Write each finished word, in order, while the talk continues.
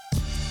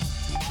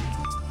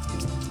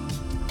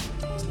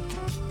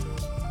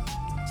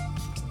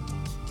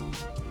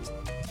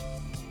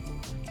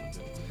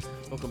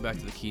Welcome back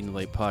to the Key in the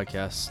Lake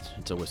podcast.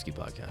 It's a whiskey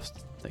podcast.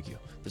 Thank you.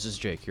 This is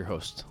Jake, your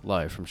host,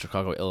 live from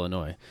Chicago,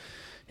 Illinois,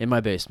 in my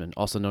basement,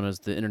 also known as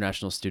the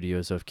International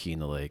Studios of Key in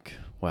the Lake.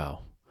 Wow.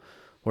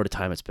 What a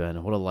time it's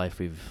been. What a life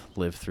we've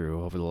lived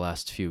through over the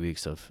last few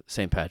weeks of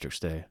St. Patrick's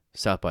Day,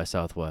 South by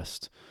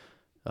Southwest,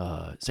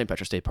 St.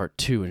 Patrick's Day Part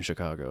 2 in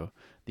Chicago,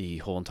 the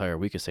whole entire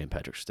week of St.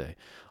 Patrick's Day.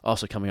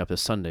 Also coming up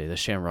this Sunday, the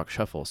Shamrock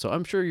Shuffle. So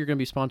I'm sure you're going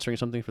to be sponsoring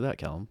something for that,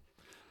 Callum.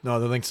 No, I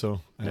don't think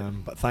so.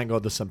 But thank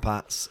God the St.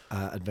 Pat's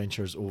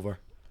adventure's over.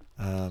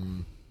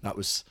 That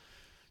was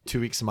 2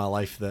 weeks of my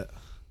life that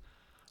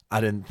I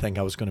didn't think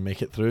I was going to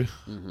make it through.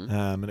 Mm-hmm.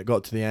 And it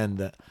got to the end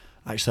that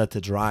I actually had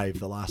to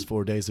drive the last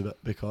 4 days of it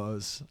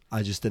because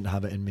I just didn't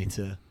have it in me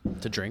to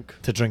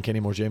drink any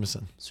more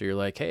Jameson. So you're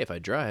like, hey, if I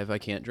drive, I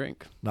can't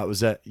drink. That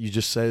was it. You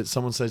just said,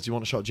 someone says, do you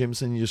want a shot of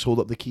Jameson? You just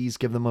hold up the keys,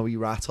 give them a wee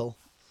rattle,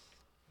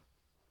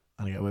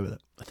 and I get away with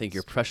it. I think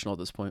you're professional at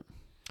this point.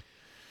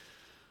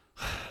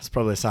 It's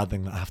probably a sad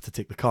thing that I have to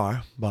take the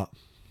car, but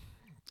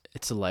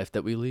it's the life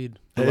that we lead.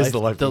 The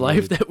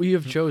life that we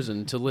have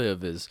chosen to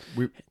live is,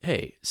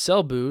 hey,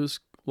 sell booze,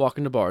 walk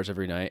into bars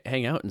every night,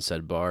 hang out in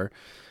said bar,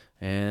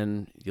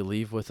 and you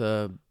leave with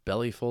a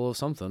belly full of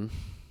something.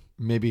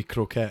 Maybe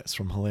croquettes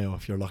from Haleo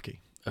if you're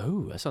lucky.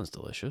 Oh, that sounds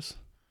delicious.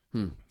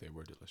 They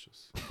were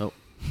delicious. Oh.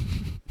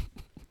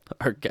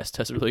 Our guest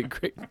has a really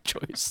great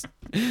choice.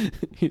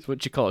 He's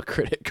what you call a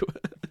critic.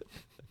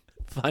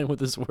 Fine with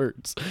his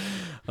words.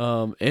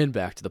 And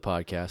back to the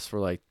podcast for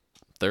like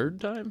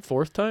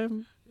fourth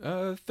time?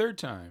 Third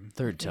time.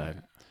 Yeah.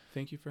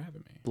 Thank you for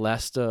having me.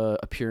 Last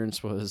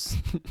appearance was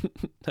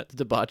at the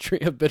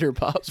debauchery of Bitter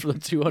Pops for the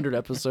 200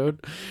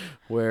 episode,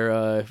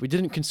 where we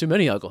didn't consume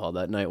any alcohol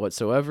that night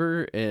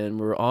whatsoever, and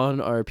we're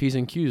on our P's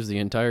and Q's the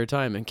entire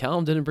time, and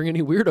Callum didn't bring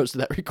any weirdos to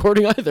that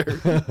recording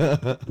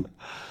either.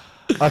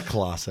 A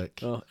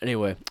classic.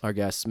 Anyway, our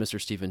guest,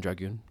 Mr. Stephen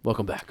Dragun.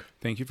 Welcome back.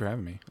 Thank you for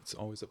having me. It's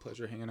always a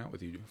pleasure hanging out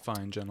with you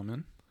fine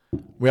gentlemen.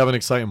 We have an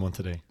exciting one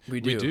today. We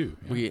do.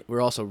 Yeah.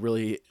 We're also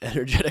really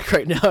energetic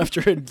right now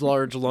after a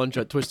large lunch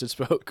at Twisted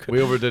Spoke.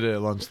 We overdid it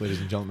at lunch, ladies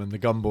and gentlemen. The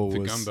gumbo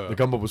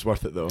was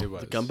worth it, though. It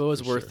was. The gumbo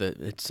is worth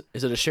it.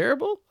 Is it a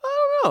shareable?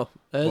 I don't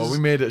know. Well, we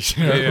made it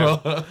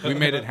shareable. Yeah. We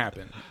made it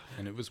happen,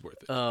 and it was worth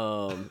it.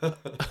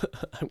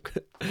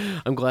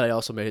 I'm glad I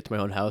also made it to my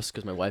own house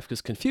because my wife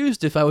was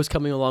confused if I was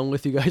coming along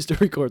with you guys to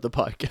record the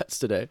podcast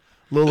today.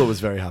 Lola was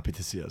very happy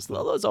to see us, though.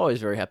 Lola's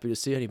always very happy to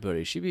see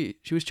anybody. She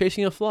was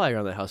chasing a fly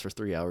around the house for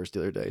 3 hours the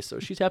other day, so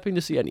she's happy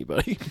to see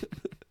anybody.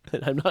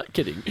 And I'm not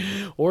kidding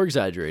or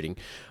exaggerating.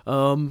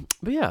 But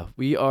yeah,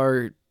 we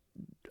are.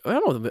 I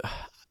don't know.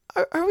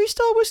 Are we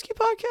still a whiskey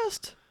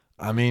podcast?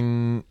 I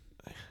mean,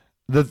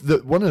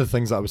 the one of the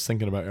things that I was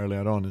thinking about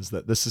earlier on is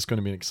that this is going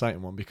to be an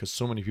exciting one because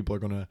so many people are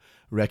going to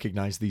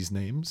recognize these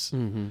names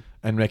and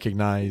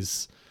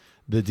recognize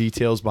the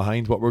details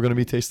behind what we're going to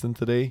be tasting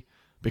today,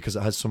 because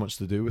it has so much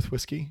to do with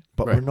whiskey,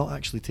 but We're not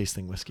actually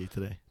tasting whiskey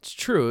today. It's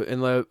true.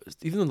 And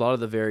even a lot of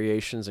the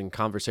variations and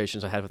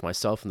conversations I had with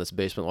myself in this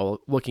basement while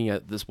looking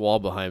at this wall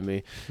behind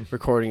me,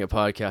 recording a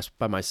podcast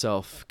by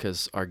myself,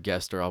 because our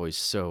guests are always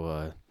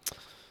so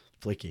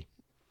flaky.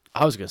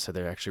 I was going to say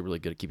they're actually really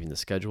good at keeping the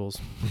schedules,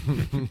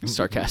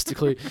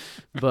 sarcastically,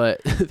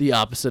 but the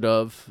opposite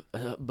of.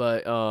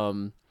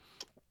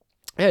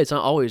 Yeah, it's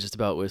not always just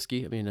about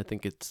whiskey. I mean, I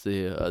think it's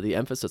the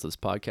emphasis of this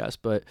podcast,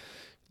 but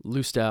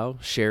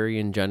Lustau, sherry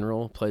in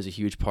general, plays a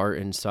huge part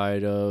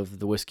inside of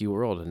the whiskey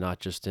world, and not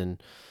just in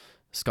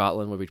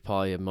Scotland, where we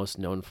probably are most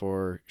known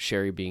for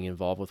sherry being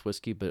involved with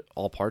whiskey, but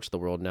all parts of the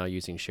world now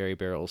using sherry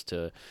barrels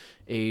to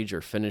age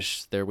or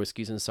finish their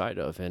whiskeys inside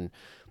of. And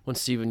when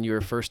Stephen, you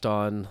were first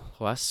on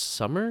last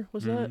summer,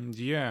 was that?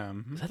 Yeah.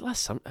 Was that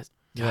last summer?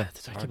 Yeah,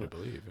 it's hard to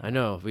believe. I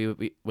know.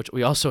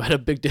 We also had a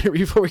big dinner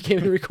before we came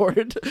and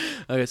recorded.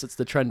 I guess it's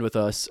the trend with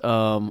us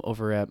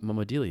over at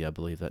Mama Delia, I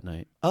believe, that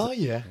night. Oh,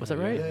 yeah. Was that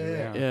right?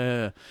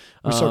 Yeah.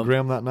 We saw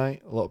Graham that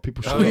night. A lot of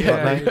people showed up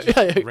that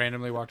night. Yeah.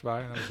 Randomly walked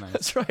by. That was nice.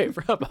 That's right. I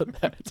forgot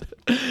about that.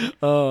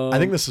 I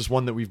think this is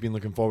one that we've been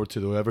looking forward to,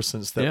 though, ever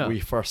since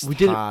we first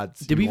had.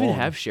 Did we even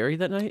have sherry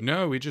that night?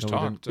 No, we just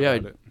talked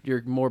about it.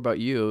 You're more about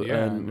you,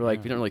 and we're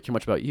like, we don't really care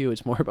much about you.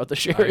 It's more about the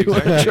sherry.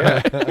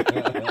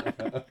 Exactly.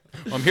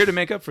 Well, I'm here to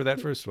make up for that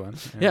first one.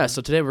 Yeah,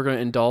 so today we're going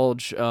to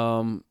indulge,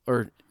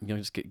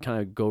 just kind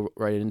of go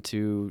right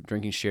into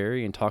drinking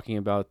sherry and talking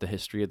about the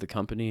history of the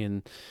company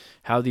and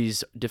how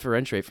these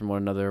differentiate from one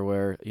another.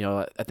 Where,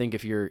 I think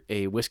if you're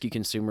a whiskey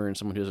consumer and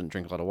someone who doesn't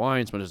drink a lot of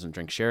wine, someone who doesn't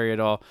drink sherry at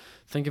all,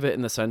 think of it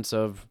in the sense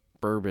of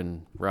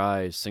bourbon,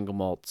 rye, single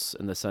malts,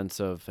 in the sense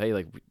of, hey,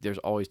 like there's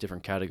always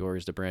different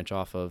categories to branch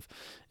off of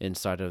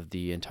inside of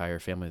the entire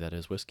family that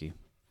is whiskey.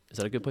 Is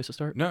that a good place to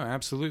start? No,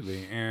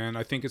 absolutely. And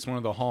I think it's one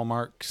of the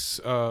hallmarks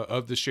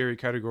of the sherry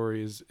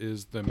category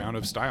is the amount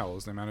of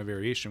styles, the amount of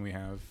variation we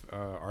have.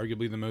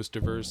 Arguably the most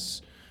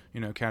diverse,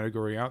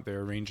 category out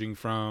there, ranging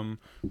from,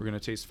 we're going to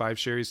taste 5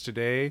 sherries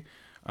today,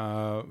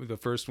 The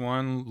first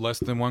one, less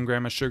than 1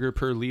 gram of sugar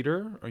per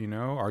liter,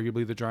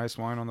 arguably the driest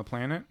wine on the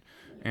planet.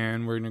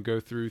 And we're going to go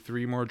through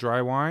 3 more dry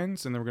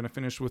wines, and then we're going to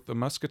finish with the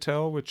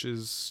Muscatel, which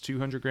is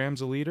 200 grams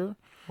a liter.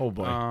 Oh,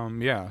 boy.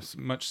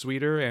 Much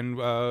sweeter. And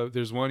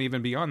there's one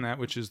even beyond that,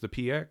 which is the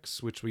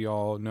PX, which we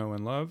all know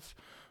and love.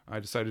 I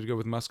decided to go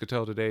with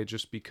Muscatel today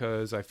just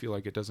because I feel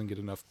like it doesn't get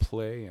enough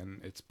play,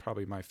 and it's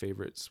probably my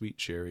favorite sweet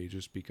sherry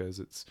just because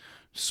it's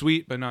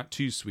sweet but not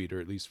too sweet, or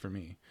at least for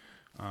me.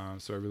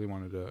 So I really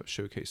wanted to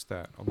showcase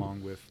that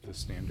along with the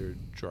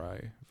standard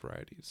dry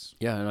varieties.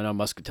 Yeah, and I know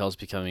Muscatel is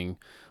becoming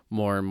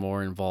more and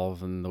more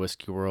involved in the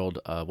whiskey world.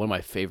 One of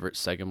my favorite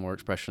Sagamore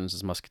expressions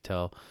is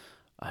Muscatel.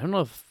 I don't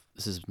know if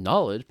this is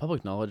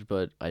public knowledge,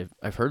 but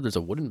I've heard there's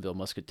a Woodinville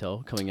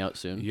Muscatel coming out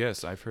soon.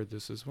 Yes, I've heard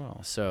this as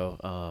well.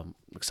 So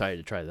excited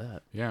to try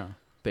that. Yeah.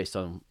 Based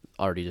on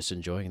already just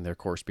enjoying their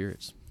core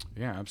spirits.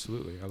 Yeah,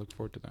 absolutely. I look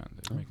forward to that.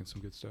 They're making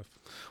some good stuff.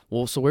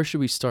 Well, so where should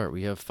we start?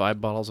 We have 5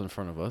 bottles in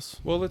front of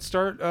us. Well, let's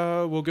start.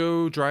 We'll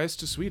go driest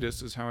to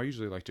sweetest is how I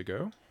usually like to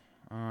go.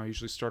 I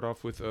usually start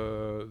off with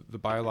the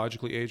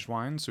biologically aged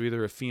wine, so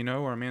either a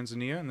Fino or a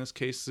Manzanilla. In this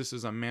case, this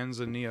is a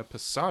Manzanilla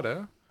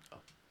Passata.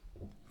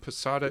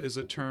 Passata is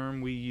a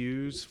term we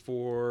use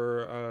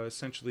for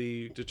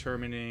essentially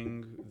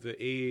determining the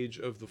age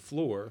of the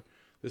floor.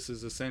 This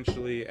is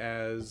essentially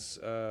as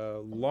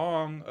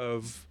long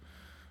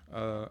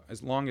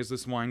as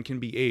this wine can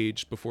be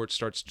aged before it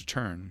starts to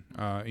turn.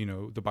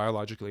 The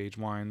biologically aged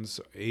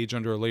wines age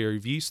under a layer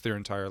of yeast their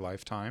entire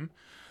lifetime.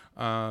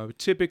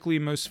 Typically,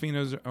 most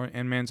Finos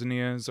and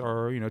Manzanillas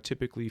are,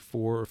 typically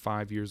 4 or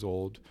 5 years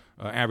old,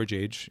 average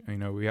age.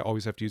 We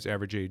always have to use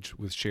average age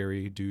with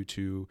sherry due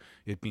to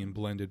it being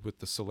blended with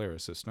the Solera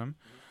system.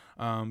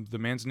 The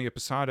Manzanilla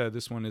Passata,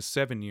 this one is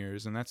 7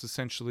 years, and that's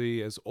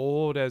essentially as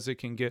old as it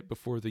can get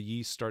before the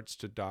yeast starts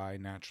to die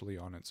naturally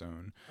on its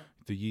own.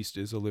 The yeast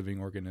is a living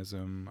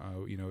organism.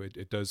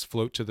 It does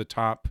float to the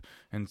top,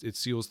 and it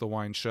seals the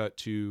wine shut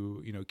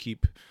to,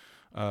 keep,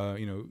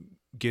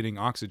 getting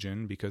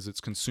oxygen because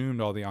it's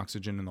consumed all the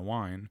oxygen in the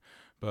wine.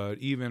 But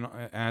even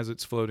as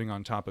it's floating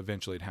on top,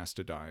 eventually it has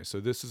to die. So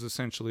this is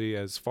essentially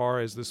as far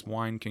as this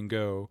wine can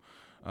go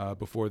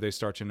before they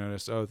start to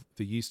notice, oh,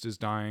 the yeast is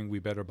dying, we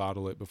better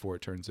bottle it before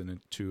it turns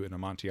into an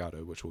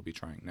Amontillado, which we'll be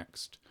trying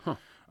next. Huh.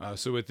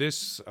 So with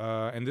this,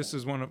 and this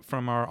is one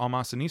from our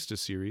Almacenista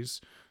series,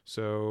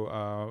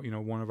 so,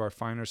 one of our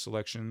finer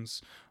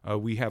selections.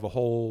 We have a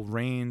whole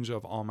range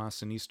of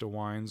Almacenista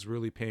wines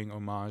really paying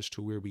homage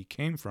to where we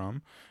came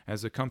from.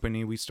 As a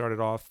company, we started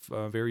off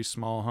very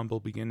small, humble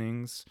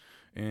beginnings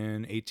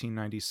in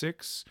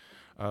 1896.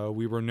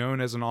 We were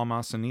known as an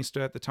Almacenista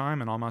at the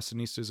time. An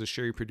Almacenista is a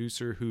sherry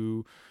producer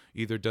who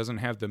either doesn't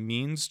have the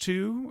means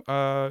to,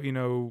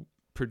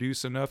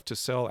 produce enough to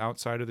sell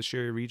outside of the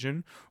sherry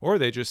region, or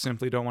they just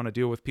simply don't want to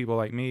deal with people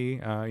like me.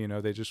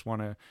 They just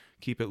want to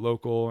keep it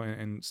local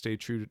and stay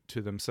true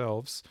to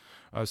themselves.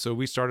 So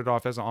we started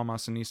off as an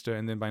Almacenista,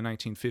 and then by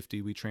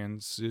 1950 we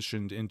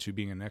transitioned into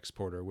being an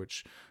exporter,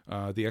 which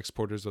the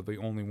exporters are the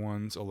only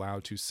ones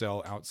allowed to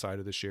sell outside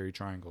of the sherry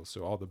triangle.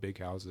 So all the big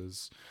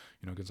houses,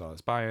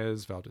 Gonzalez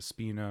Baez,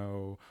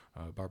 Valdespino,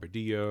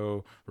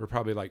 Barbadillo, we're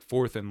probably like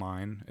 4th in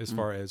line as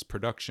far as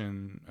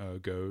production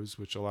goes,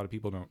 which a lot of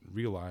people don't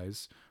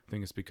realize. I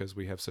think it's because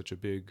we have such a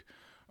big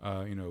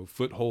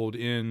foothold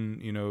in,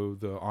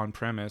 the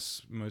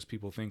on-premise. Most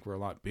people think we're a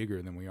lot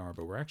bigger than we are,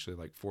 but we're actually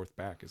like 4th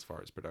back as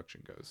far as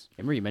production goes. I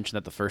remember you mentioned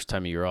that the first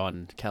time you were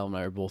on. Cal and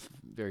I are both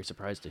very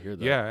surprised to hear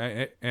that.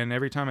 Yeah, and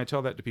every time I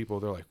tell that to people,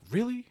 they're like,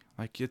 really?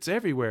 Like, it's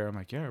everywhere. I'm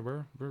like, yeah,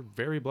 we're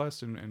very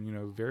blessed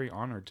and very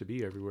honored to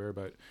be everywhere.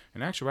 But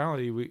in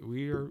actuality,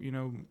 we are,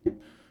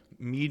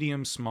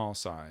 medium small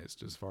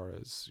sized as far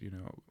as,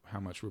 how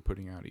much we're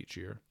putting out each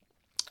year.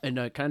 And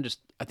I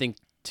think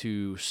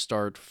to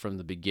start from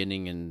the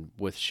beginning and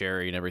with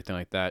sherry and everything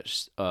like that,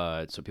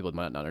 so people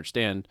might not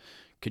understand,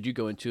 could you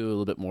go into a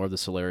little bit more of the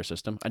Solera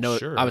system? I know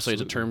sure, obviously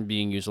absolutely. it's a term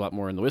being used a lot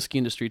more in the whiskey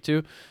industry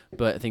too,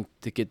 but I think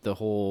to get the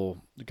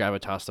whole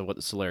gravitas of what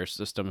the Solera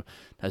system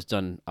has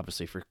done,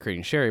 obviously for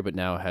creating sherry, but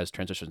now has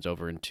transitions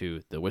over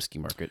into the whiskey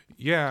market.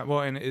 Yeah,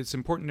 well, and it's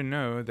important to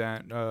know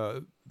that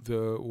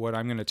what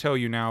I'm going to tell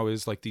you now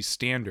is like the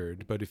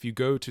standard, but if you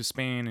go to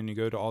Spain and you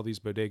go to all these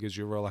bodegas,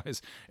 you'll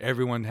realize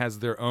everyone has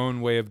their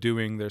own way of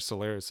doing their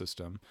Solera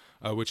system,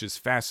 which is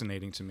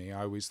fascinating to me.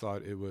 I always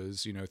thought it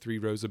was, 3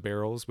 rows of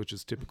barrels, which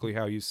is typically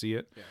how you see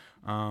it.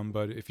 Yeah.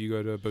 But if you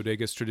go to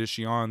Bodegas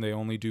Tradicion, they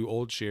only do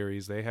old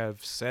sherries. They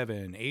have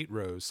 7, 8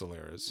 rows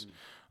Soleras.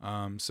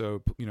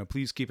 So,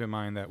 please keep in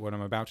mind that what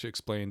I'm about to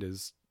explain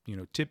is,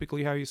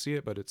 typically how you see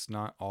it, but it's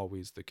not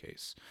always the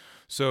case.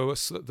 So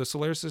the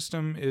Solera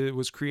system, it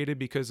was created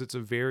because it's a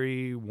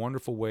very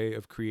wonderful way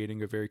of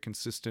creating a very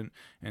consistent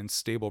and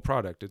stable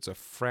product. It's a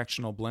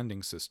fractional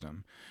blending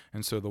system.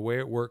 And so the way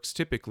it works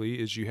typically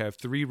is you have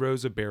 3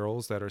 rows of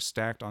barrels that are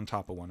stacked on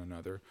top of one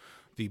another.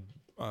 The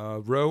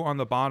row on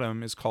the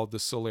bottom is called the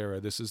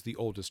Solera. This is the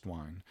oldest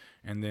wine.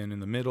 And then in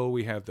the middle,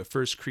 we have the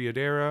first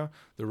Criadera.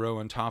 The row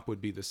on top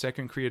would be the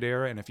second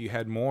Criadera. And if you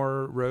had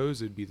more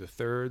rows, it'd be the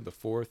third, the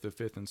fourth, the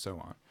fifth, and so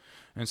on.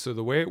 And so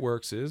the way it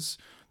works is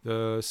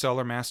the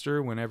cellar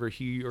master, whenever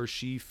he or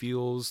she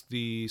feels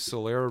the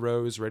Solera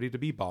row is ready to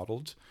be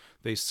bottled,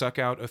 they suck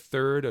out a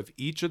third of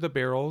each of the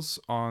barrels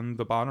on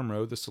the bottom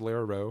row, the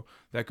Solera row.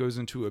 That goes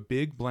into a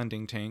big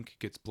blending tank,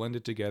 gets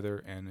blended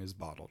together, and is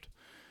bottled.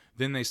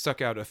 Then they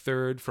suck out a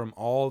third from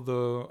all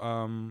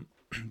the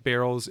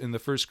barrels in the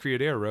first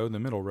Criadera row, the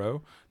middle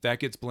row. That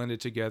gets blended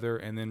together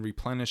and then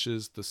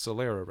replenishes the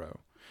Solera row.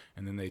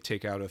 And then they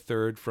take out a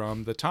third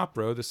from the top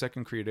row, the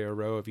second Criadera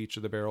row of each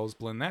of the barrels,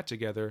 blend that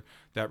together.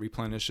 That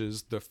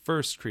replenishes the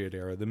first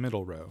Criadera, the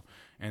middle row.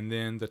 And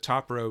then the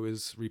top row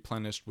is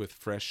replenished with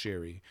fresh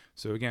sherry.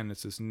 So again,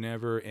 it's this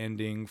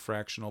never-ending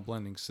fractional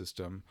blending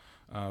system,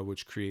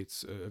 which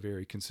creates a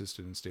very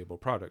consistent and stable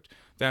product.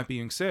 That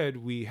being said,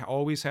 we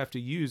always have to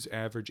use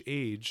average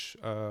age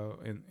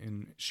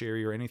in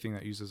sherry or anything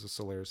that uses a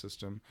Solera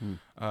system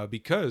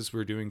because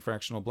we're doing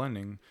fractional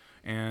blending.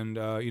 And,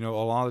 a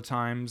lot of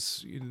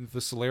times the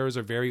Soleras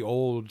are very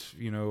old,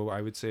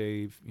 I would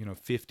say,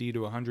 50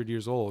 to 100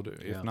 years old,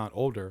 if not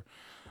older.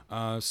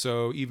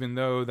 So even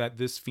though that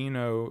this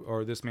Fino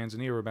or this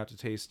Manzanilla we're about to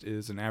taste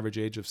is an average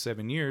age of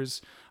 7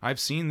 years, I've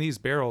seen these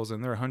barrels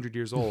and they're 100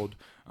 years old.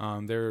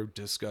 They're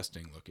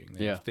disgusting looking.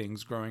 They have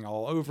things growing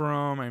all over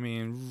them. I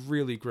mean,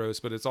 really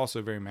gross, but it's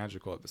also very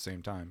magical at the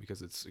same time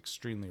because it's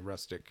extremely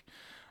rustic.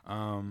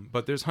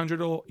 But there's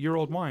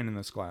 100-year-old wine in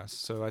this glass.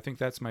 So I think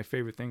that's my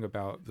favorite thing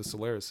about the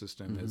Solera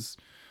system is,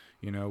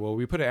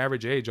 we put an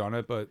average age on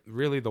it, but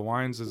really the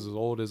wine's as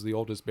old as the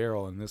oldest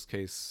barrel. In this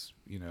case,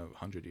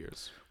 100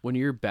 years. When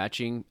you're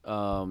batching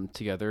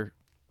together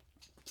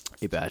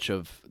a batch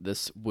of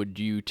this, would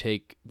you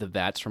take the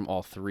vats from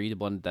all three to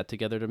blend that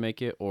together to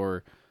make it,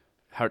 or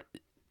how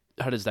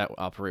does that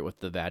operate with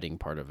the vatting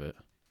part of it?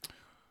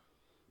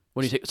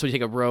 When you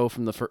take a row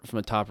from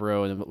the top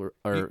row, and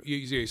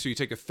so you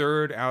take a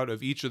third out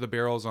of each of the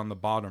barrels on the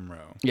bottom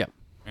row,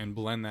 and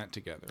blend that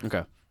together.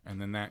 Okay, and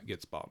then that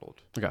gets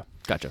bottled. Okay,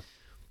 gotcha.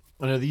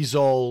 And are these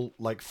all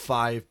like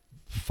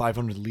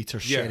 500-liter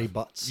sherry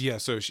butts? Yeah,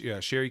 so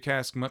sherry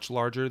cask much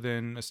larger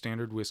than a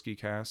standard whiskey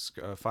cask.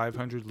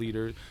 500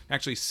 liters,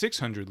 actually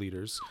 600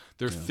 liters.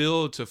 They're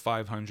filled to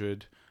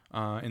 500.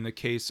 In the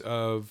case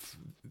of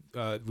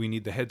we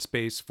need the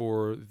headspace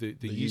for the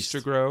yeast to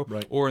grow,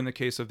 right. Or in the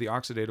case of the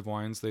oxidative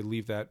wines, they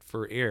leave that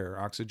for air,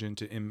 oxygen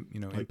to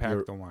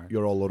impact the wine.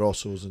 Your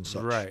Olorosos and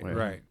such.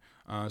 Right.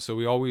 So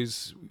we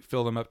always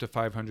fill them up to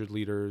 500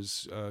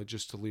 liters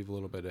just to leave a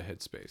little bit of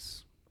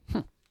headspace.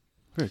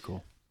 Very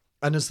cool.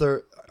 And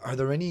are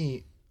there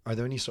any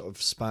sort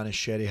of Spanish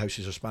sherry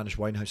houses or Spanish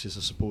wine houses,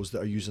 I suppose,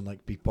 that are using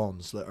like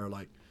bipons that are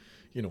like,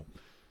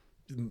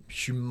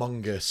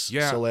 humongous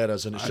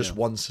Soleras, and it's just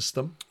one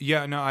system?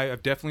 Yeah, no,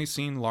 I've definitely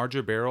seen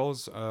larger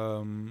barrels.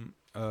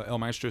 El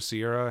Maestro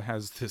Sierra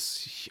has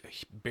this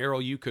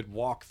barrel you could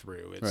walk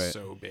through. It's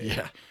so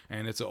big.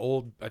 And it's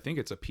I think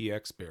it's a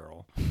PX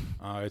barrel.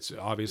 It's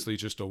obviously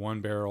just a one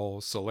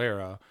barrel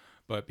Solera,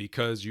 but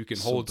because you can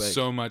hold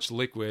so much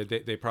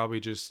liquid, they probably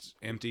just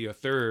empty a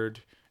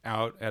third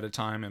out at a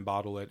time and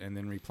bottle it and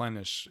then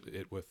replenish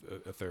it with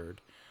a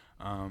third.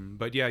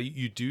 But yeah,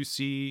 you do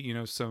see,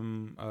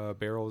 some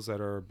barrels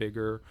that are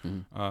bigger,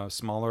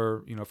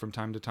 smaller, from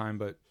time to time,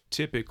 but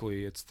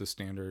typically it's the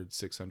standard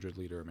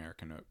 600-liter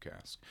American oak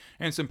cask.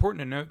 And it's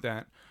important to note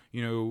that,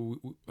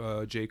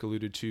 Jake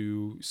alluded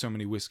to so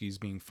many whiskeys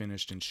being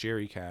finished in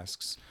sherry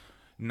casks.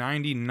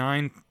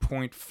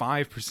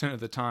 99.5% of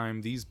the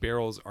time, these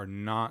barrels are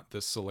not the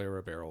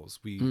Solera barrels.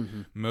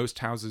 Most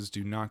houses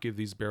do not give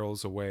these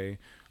barrels away.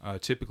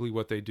 Typically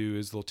what they do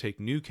is they'll take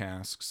new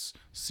casks,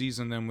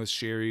 season them with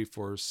sherry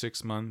for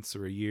 6 months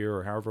or a year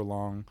or however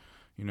long,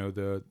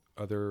 the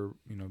other,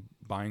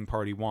 buying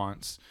party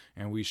wants.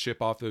 And we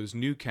ship off those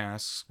new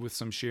casks with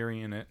some sherry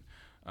in it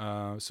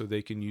so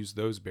they can use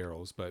those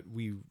barrels. But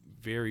we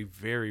very,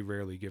 very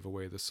rarely give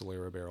away the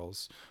Solera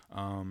barrels.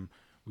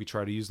 We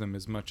try to use them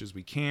as much as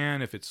we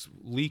can. If it's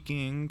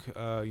leaking,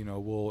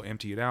 we'll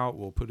empty it out.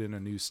 We'll put in a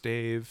new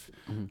stave.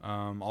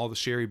 All the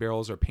sherry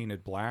barrels are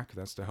painted black.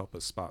 That's to help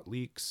us spot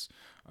leaks.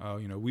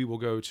 We will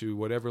go to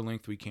whatever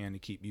length we can to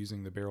keep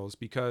using the barrels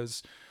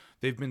because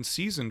they've been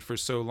seasoned for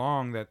so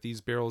long that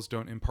these barrels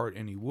don't impart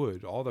any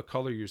wood. All the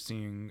color you're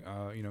seeing,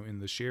 in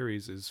the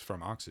sherries is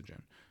from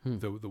oxygen.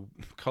 The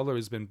color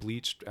has been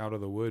bleached out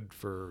of the wood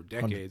for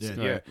decades.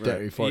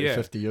 30, 40,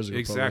 50 years ago.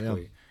 Exactly.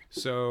 Probably,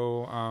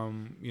 So,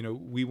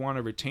 we want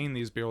to retain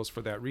these barrels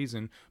for that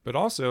reason. But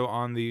also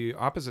on the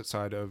opposite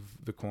side of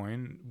the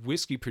coin,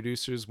 whiskey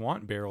producers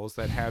want barrels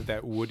that have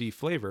that woody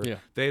flavor. Yeah.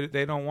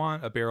 They don't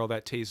want a barrel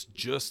that tastes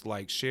just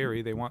like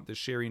sherry. They want the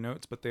sherry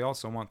notes, but they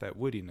also want that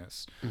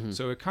woodiness.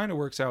 So it kind of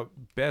works out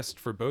best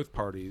for both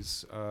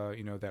parties,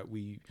 that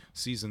we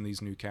season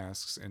these new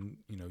casks and,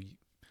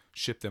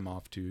 ship them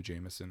off to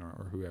Jameson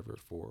or whoever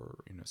for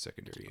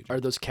secondary aging. Are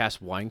those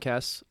casks wine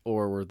casks,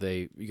 or were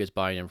you guys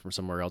buying them from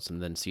somewhere else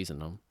and then season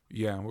them?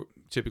 Yeah,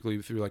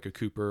 typically through like a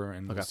cooper,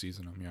 and we'll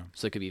season them. Yeah.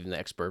 So it could be even the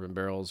ex-bourbon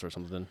barrels or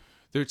something.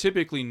 They're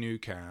typically new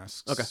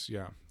casks. Okay.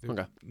 Yeah.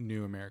 Okay.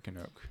 New American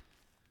oak.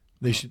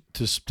 They should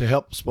to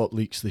help spot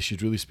leaks. They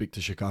should really speak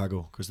to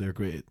Chicago because they're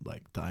great at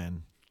like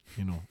dyeing,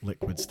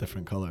 liquids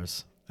different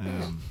colors.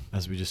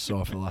 As we just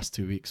saw for the last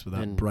 2 weeks with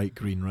that bright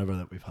green river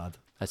that we've had.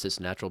 That's its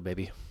natural,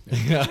 baby.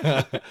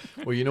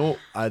 Well,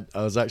 I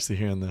was actually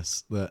hearing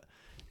this, that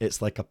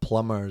it's like a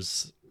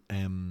plumber's.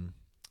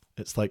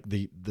 It's like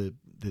the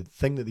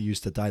thing that they use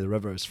to dye the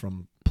river is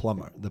from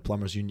the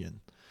plumbers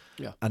union.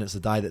 Yeah. And it's a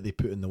dye that they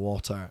put in the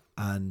water,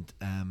 and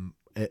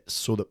it's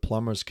so that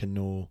plumbers can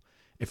know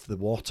if the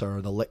water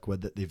or the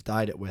liquid that they've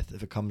dyed it with,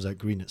 if it comes out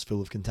green, it's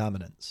full of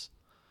contaminants.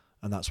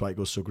 And that's why it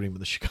goes so green with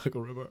the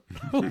Chicago River.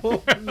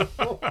 Oh,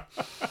 no.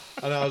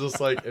 And I was just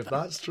like, if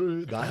that's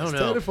true, that's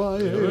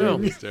terrifying. I don't know.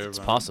 It's It's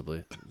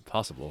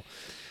possible.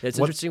 It's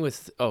interesting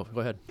with... Oh, go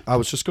ahead. I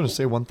was just going to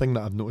say one thing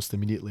that I've noticed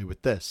immediately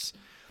with this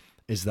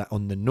is that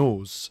on the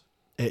nose,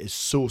 it is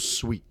so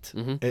sweet.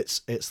 Mm-hmm.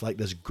 It's like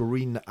this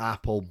green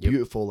apple,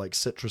 beautiful like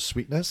citrus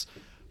sweetness,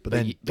 but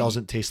then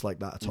doesn't taste like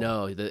that at all.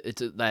 No,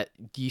 that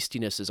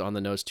yeastiness is on the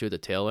nose too, the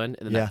tail end,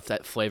 and then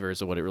that flavor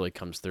is what it really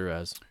comes through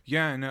as.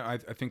 Yeah, and I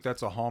think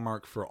that's a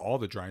hallmark for all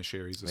the dry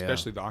sherries,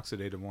 especially the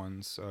oxidative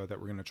ones that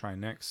we're going to try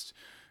next.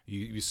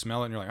 You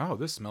smell it and you're like, oh,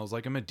 this smells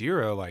like a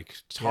Madeira, like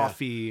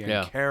toffee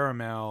and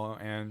caramel,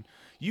 and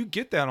you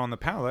get that on the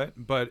palate,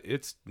 but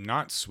it's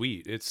not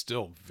sweet. It's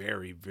still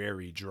very,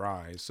 very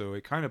dry. So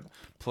it kind of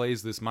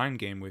plays this mind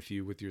game with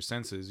you, with your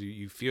senses.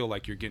 You feel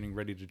like you're getting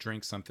ready to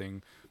drink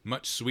something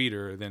much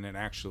sweeter than it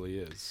actually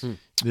is.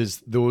 There's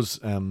those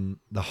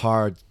the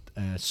hard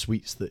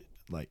sweets that,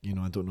 like,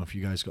 I don't know if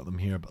you guys got them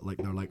here, but like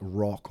they're like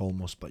rock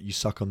almost, but you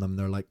suck on them,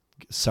 they're like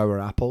sour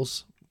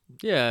apples.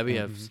 Yeah, we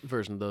have a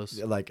version of those.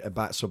 Like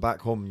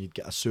back home you'd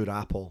get a sour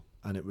apple,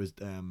 and it was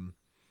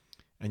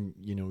and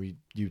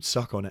you'd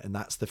suck on it, and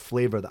that's the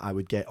flavor that I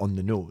would get on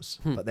the nose.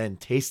 But then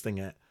tasting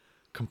it,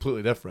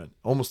 completely different.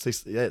 Almost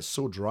tastes. Yeah, it's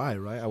so dry,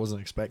 right? I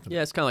wasn't expecting.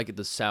 Yeah, it's kind of like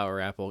the sour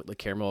apple, the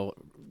caramel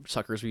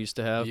suckers we used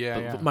to have.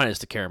 But minus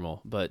the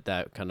caramel, but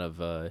that kind of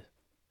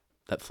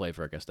that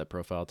flavor, I guess, that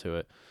profile to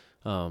it.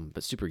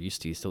 But super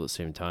yeasty still at the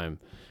same time.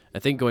 I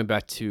think going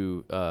back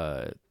to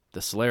the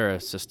Solera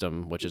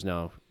system, which is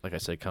now, like I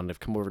said, kind of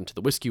come over into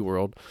the whiskey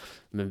world,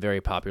 and been very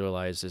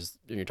popularized. Is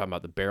you're talking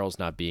about the barrels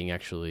not being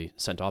actually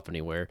sent off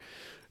anywhere.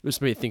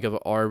 This made me think of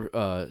our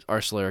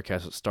Solera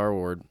cask at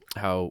Starward,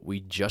 how we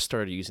just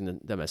started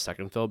using them as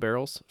second fill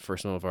barrels for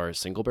some of our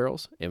single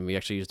barrels, and we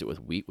actually used it with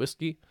wheat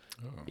whiskey.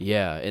 Oh.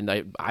 Yeah, and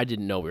I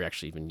didn't know we were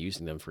actually even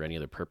using them for any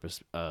other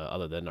purpose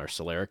other than our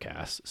Solera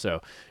cask.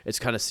 So it's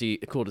kind of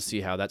cool to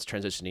see how that's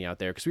transitioning out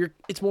there, because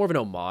it's more of an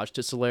homage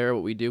to Solera.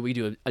 What we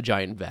do a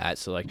giant vat,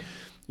 so like,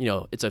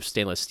 it's a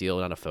stainless steel,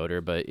 not a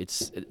foeder, but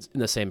it's in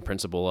the same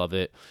principle of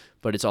it.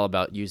 But it's all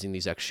about using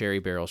these ex-sherry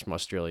barrels from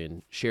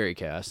Australian sherry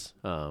casks,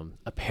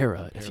 a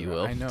para, if you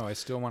will. I know. I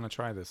still want to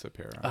try this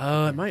Apera.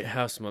 I might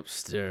have some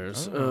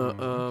upstairs.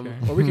 Okay.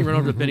 Or we can run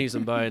over to Benny's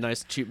and buy a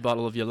nice cheap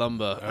bottle of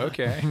Yalumba.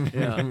 Okay.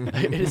 Yeah.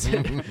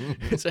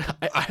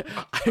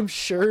 I'm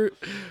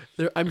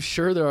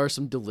sure there are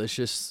some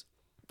delicious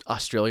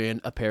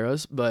Australian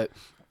Aperas, but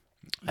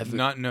I've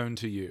not known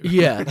to you.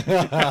 Yeah.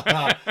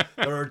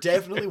 There are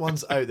definitely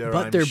ones out there,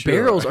 but their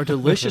barrels are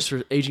delicious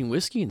for aging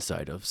whiskey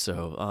inside of.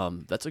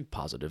 So that's a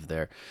positive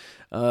there.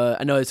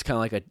 I know it's kind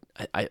of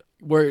like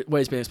what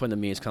it's been explained to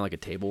me is kind of like a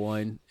table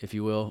wine, if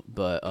you will.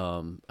 But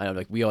I know,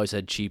 like, we always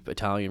had cheap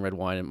Italian red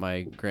wine at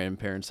my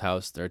grandparents'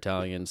 house. They're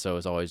Italian, so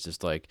it's always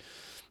just like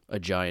a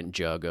giant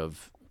jug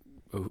of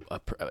a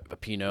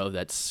Pinot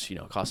that's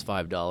costs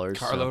 $5.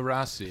 Carlo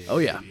Rossi. Oh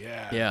yeah.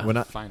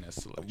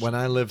 Finest selection. When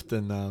I lived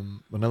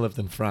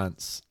in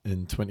France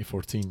in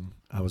 2014,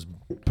 I was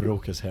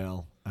broke as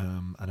hell,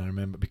 and I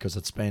remember because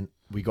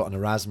we got an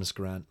Erasmus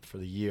grant for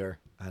the year,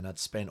 and I'd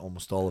spent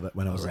almost all of it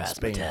when I was in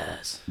Spain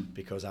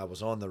because I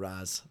was on the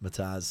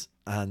Razzmatazz,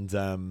 and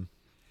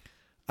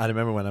I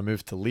remember when I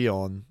moved to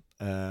Lyon,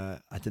 I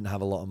didn't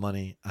have a lot of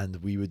money,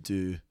 and we would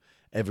do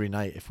every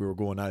night if we were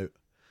going out.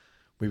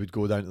 We would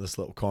go down to this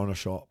little corner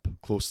shop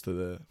close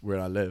to where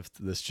I lived,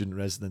 the student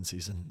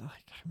residencies, and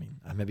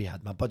I maybe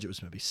had, my budget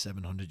was maybe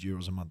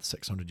 €700 a month,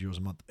 €600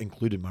 a month,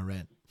 including my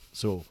rent.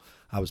 So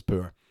I was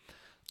poor,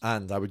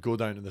 and I would go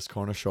down to this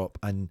corner shop,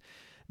 and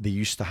they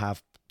used to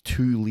have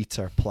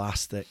 2-liter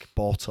plastic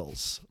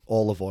bottles,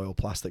 olive oil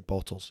plastic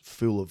bottles,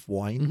 full of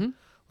wine,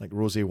 like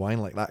rosé wine,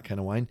 like that kind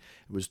of wine.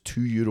 It was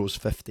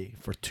 €2.50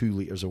 for 2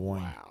 liters of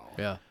wine. Wow.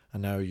 Yeah.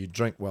 And now you'd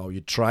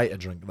try to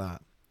drink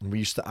that. And we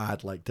used to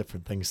add like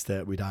different things to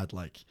it. We'd add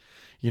like,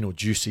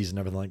 juices and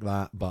everything like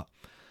that. But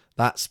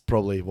that's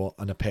probably what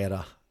an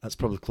Apera. That's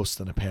probably close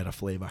to an Apera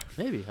flavour.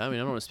 Maybe. I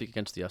don't want to speak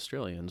against the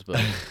Australians,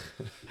 but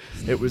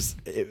that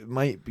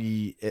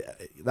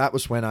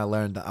was when I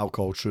learned that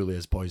alcohol truly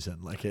is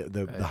poison. Like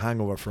the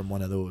hangover from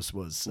one of those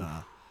was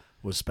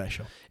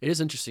special. It is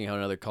interesting how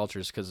in other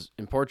cultures, because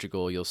in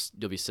Portugal you'll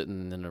be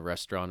sitting in a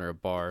restaurant or a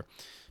bar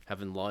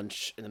having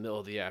lunch in the middle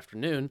of the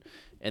afternoon,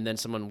 and then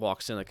someone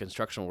walks in, a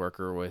construction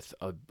worker, with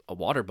a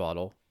water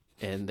bottle,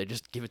 and they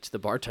just give it to the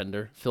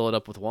bartender, fill it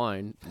up with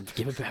wine, and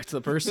give it back to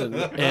the person.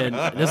 And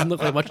it doesn't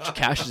look like much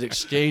cash is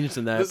exchanged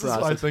in that This process.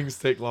 is why things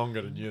take longer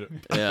in Europe.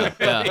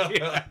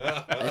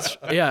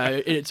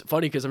 It's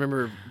funny because I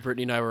remember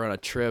Brittany and I were on a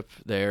trip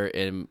there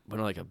and went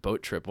on like a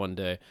boat trip one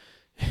day,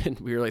 and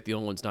we were like the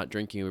only ones not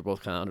drinking. We were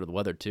both kind of under the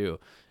weather too.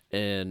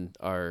 And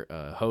our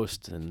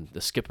host and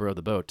the skipper of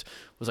the boat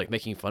was like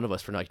making fun of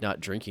us for not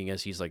drinking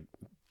as he's like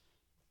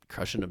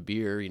crushing a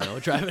beer,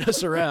 driving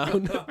us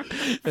around.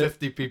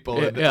 50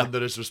 people under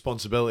his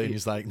responsibility, and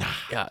he's like, nah.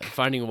 Yeah,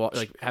 finding water,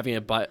 like having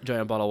a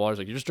giant bottle of water. Is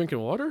like, you're just drinking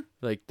water?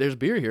 Like, there's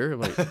beer here. I'm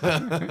like,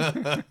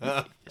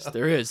 yes,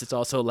 there is. It's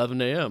also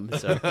 11 a.m.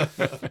 So,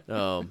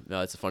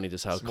 no, it's funny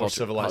just how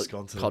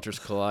cultures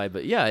collide.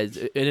 But yeah,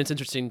 it's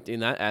interesting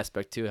in that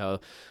aspect too, how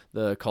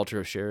the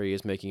culture of sherry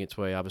is making its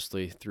way,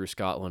 obviously, through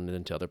Scotland and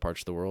into other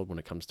parts of the world when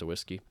it comes to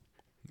whiskey.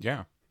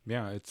 Yeah,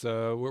 it's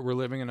we're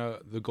living in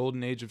the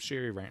golden age of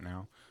sherry right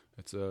now.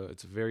 It's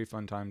a very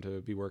fun time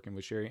to be working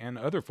with sherry and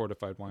other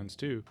fortified wines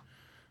too.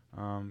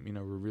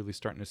 We're really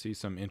starting to see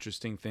some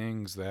interesting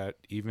things that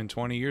even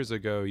 20 years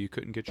ago you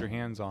couldn't get your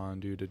hands on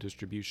due to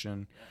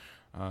distribution.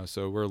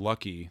 So we're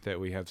lucky that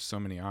we have so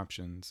many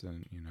options.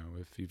 And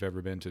if you've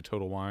ever been to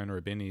Total Wine or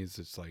Benny's,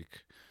 it's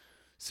like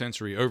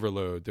sensory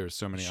overload. There's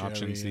so many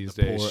options these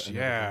days.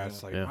 Yeah,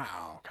 it's like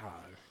wow, God,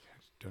 I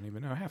don't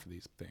even know half of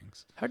these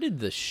things. How did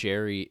the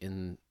sherry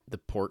and the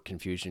port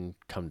confusion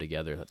come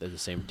together? They're the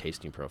same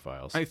tasting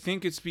profiles. I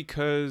think it's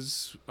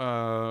because,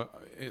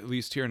 at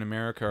least here in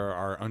America,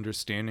 our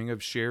understanding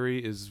of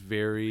sherry is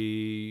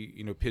very,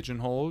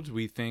 pigeonholed.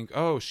 We think,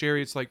 oh,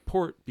 sherry, it's like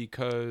port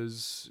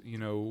because,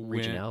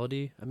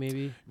 regionality,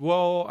 maybe?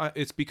 Well,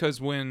 it's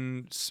because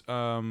when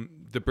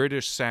the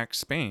British sacked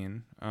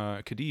Spain,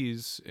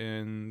 Cadiz,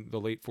 in the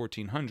late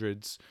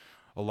 1400s,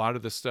 a lot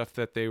of the stuff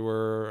that they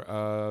were,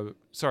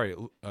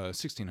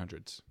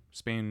 1600s.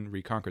 Spain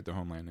reconquered the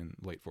homeland in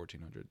late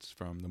 1400s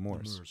from the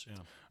Moors.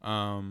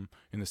 In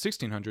the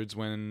 1600s,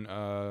 when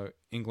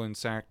England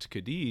sacked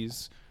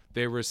Cadiz,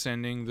 they were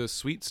sending the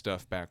sweet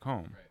stuff back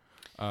home,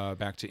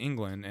 back to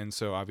England. And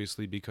so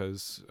obviously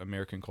because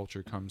American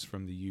culture comes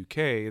from the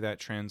UK, that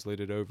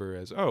translated over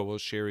as, oh, well,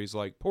 sherry's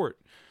like port.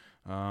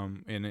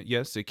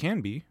 Yes, it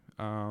can be.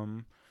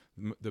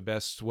 The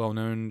best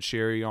well-known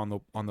sherry on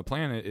the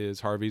planet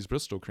is Harvey's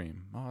Bristol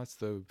Cream. Oh,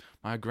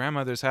 my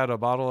grandmother's had a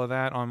bottle of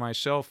that on my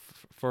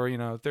shelf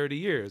for 30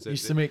 years.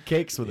 Used to make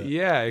cakes with it.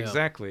 Yeah,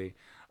 exactly.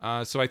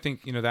 So I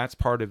think that's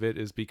part of it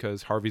is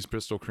because Harvey's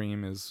Bristol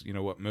Cream is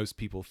what most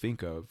people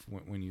think of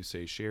when you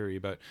say sherry.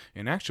 But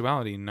in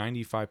actuality,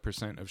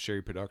 95% of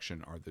sherry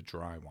production are the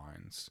dry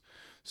wines.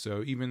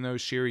 So even though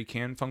sherry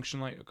can function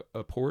like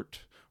a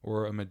port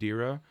or a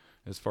Madeira,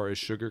 as far as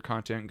sugar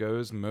content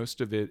goes,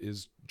 most of it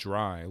is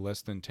dry,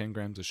 less than 10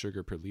 grams of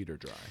sugar per liter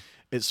dry.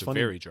 It's funny,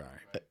 very dry.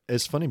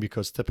 It's funny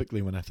because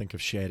typically when I think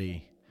of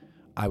sherry,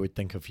 I would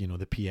think of,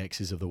 the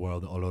PXs of the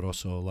world, the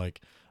Oloroso,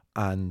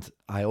 and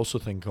I also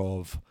think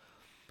of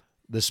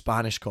the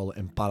Spanish call it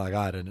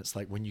empalagar, and it's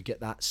like when you get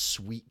that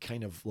sweet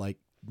kind of like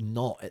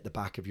knot at the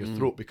back of your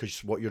throat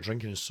because what you're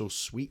drinking is so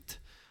sweet.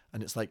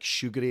 And it's like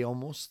sugary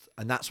almost,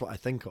 and that's what I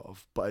think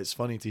of. But it's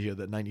funny to hear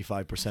that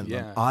 95% of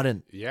them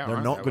aren't. Yeah,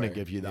 they're not going to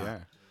give you that. Yeah.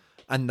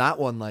 And that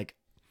one,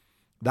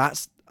 I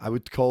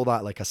would call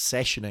that like a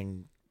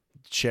sessioning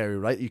sherry,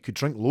 right? You could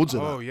drink loads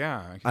of that. Oh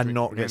yeah, and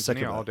not get sick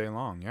of it all day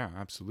long. Yeah,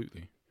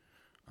 absolutely.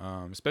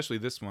 Especially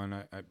this one,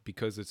 I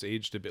because it's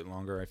aged a bit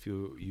longer. I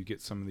feel you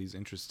get some of these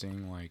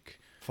interesting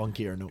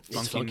funkier notes.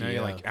 Funky,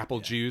 like apple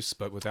juice,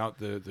 but without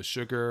the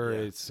sugar. Yeah.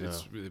 It's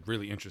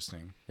really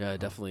interesting. Yeah, it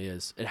definitely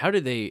is. And how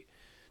did they?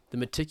 The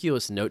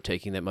meticulous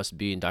note-taking that must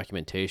be in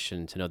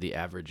documentation to know the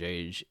average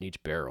age in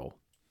each barrel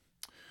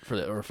for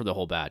the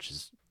whole batch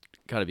is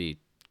got to be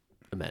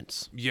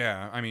immense.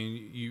 Yeah, I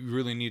mean, you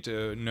really need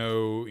to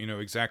know,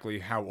 exactly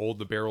how old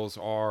the barrels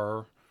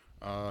are,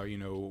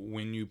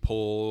 when you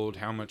pulled,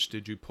 how much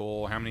did you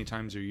pull, how many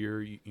times a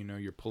year,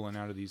 you're pulling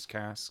out of these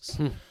casks.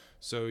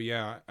 So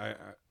yeah,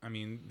 I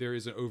mean, there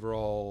is an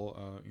overall,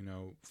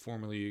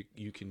 formula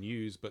you can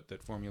use, but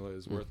that formula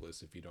is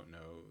worthless if you don't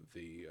know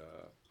the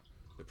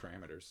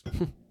parameters.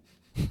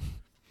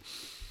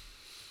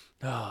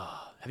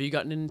 Have you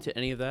gotten into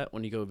any of that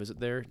when you go visit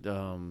there?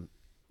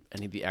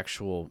 Any of the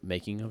actual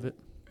making of it?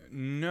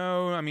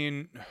 No, I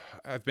mean,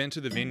 I've been to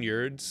the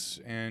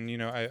vineyards and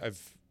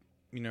I've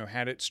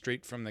had it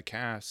straight from the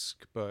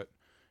cask, but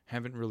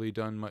haven't really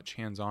done much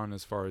hands-on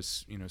as far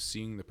as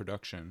seeing the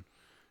production.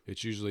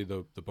 It's usually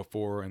the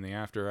before and the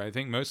after. I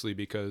think mostly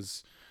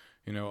because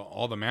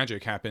all the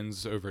magic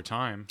happens over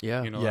time.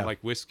 Yeah. Like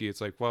whiskey,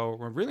 it's like, well,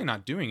 we're really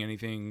not doing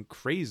anything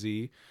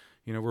crazy.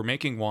 We're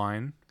making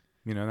wine.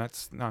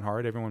 That's not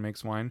hard. Everyone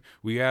makes wine.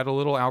 We add a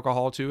little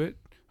alcohol to it.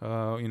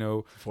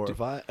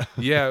 Fortify.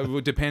 Yeah,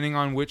 depending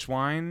on which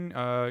wine.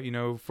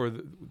 For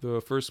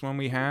the first one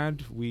we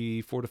had,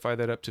 we fortify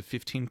that up to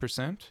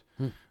 15%.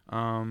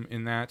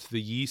 In that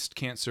the yeast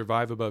can't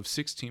survive above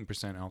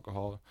 16%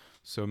 alcohol.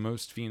 So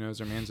most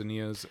finos or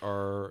manzanillas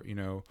are,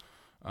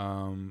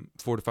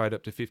 fortified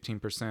up to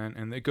 15%,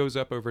 and it goes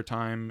up over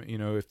time,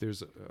 if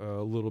there's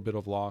a little bit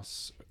of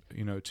loss,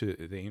 to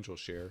the angel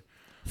share.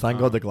 Thank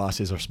God the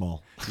glasses are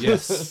small.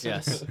 Yes.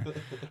 Yes.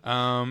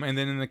 And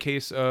then in the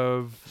case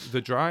of the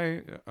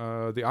dry,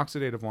 the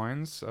oxidative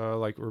wines,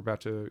 like we're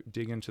about to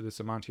dig into this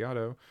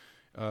Amontillado,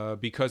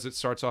 because it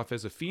starts off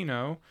as a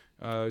Fino,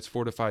 it's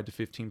fortified to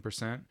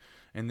 15%.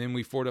 And then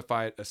we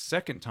fortify it a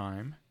second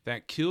time.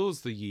 That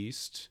kills the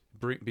yeast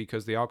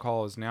because the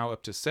alcohol is now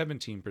up to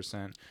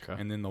 17%. Okay.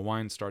 And then the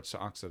wine starts to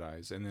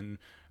oxidize. And then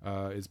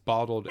is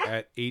bottled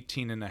at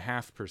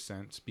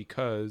 18.5%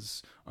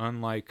 because,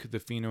 unlike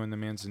the Fino and the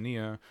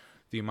Manzanilla,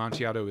 the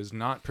Amontillado is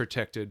not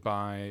protected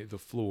by the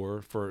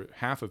floor for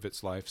half of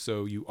its life.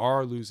 So you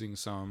are losing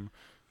some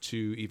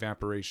to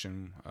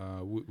evaporation,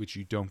 which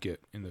you don't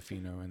get in the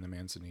Fino and the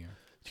Manzanilla.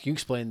 Can you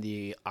explain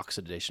the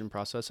oxidation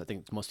process? I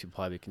think most people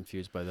probably be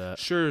confused by that.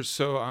 Sure.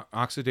 So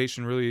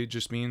oxidation really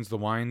just means the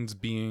wine's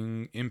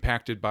being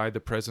impacted by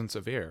the presence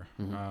of air.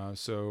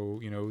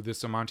 So,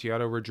 this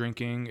Amontillado we're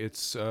drinking,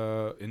 it's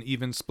an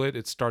even split.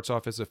 It starts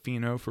off as a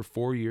Fino for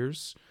 4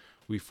 years.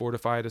 We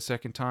fortify it a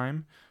second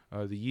time.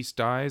 The yeast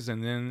dies,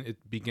 and then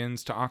it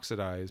begins to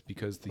oxidize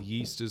because the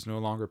yeast is no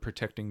longer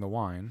protecting the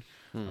wine.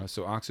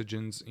 So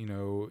oxygen's,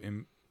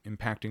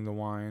 impacting the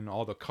wine.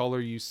 All the color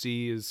you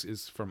see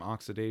is from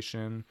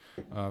oxidation,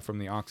 from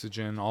the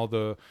oxygen. All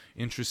the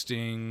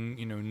interesting,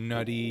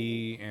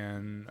 nutty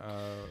and,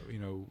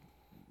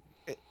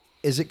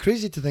 Is it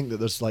crazy to think that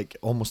there's like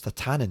almost a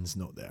tannins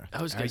note there?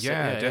 I was gonna say,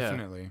 yeah,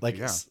 definitely. Like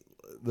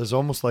there's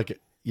almost like,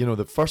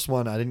 the first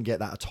one, I didn't get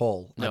that at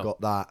all. No. I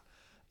got that.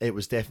 It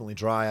was definitely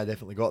dry. I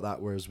definitely got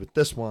that. Whereas with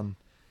this one,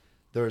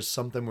 there's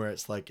something where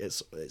it's like,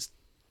 it's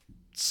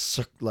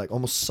like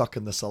almost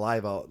sucking the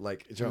saliva out.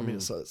 Like, do you know what I mean?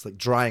 It's like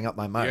drying up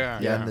my mouth.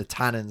 Yeah. And the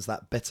tannins,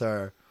 that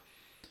bitter,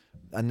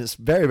 and it's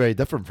very, very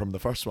different from the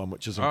first one,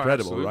 which is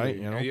incredible, right?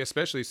 Yeah,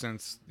 especially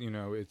since,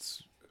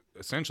 it's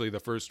essentially the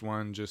first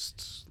one,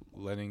 just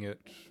letting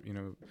it,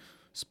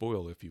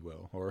 spoil, if you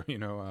will, or,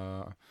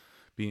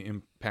 be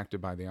impacted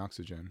by the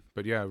oxygen.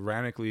 But yeah,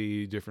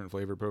 radically different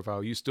flavor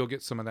profile. You still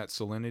get some of that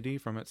salinity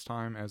from its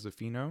time as a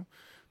Fino,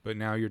 but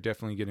now you're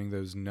definitely getting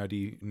those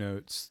nutty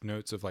notes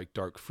of like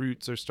dark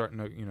fruits are starting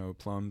to,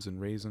 plums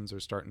and raisins are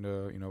starting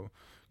to,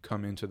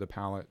 come into the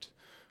palate.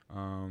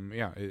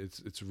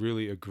 It's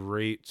really a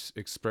great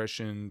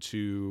expression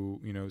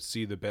to,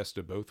 see the best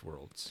of both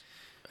worlds.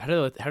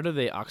 How do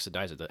they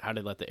oxidize it? How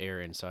do they let the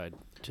air inside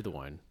to the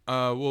wine?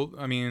 Well,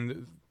 I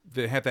mean,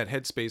 they have that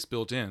headspace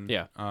built in.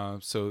 Yeah.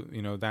 So,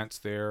 that's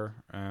there,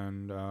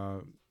 and,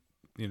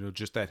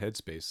 just that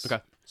headspace.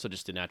 Okay. So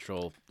just the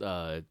natural,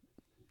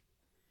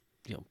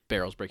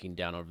 barrels breaking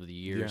down over the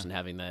years and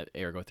having that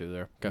air go through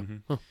there. Okay.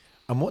 Mm-hmm.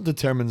 And what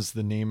determines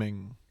the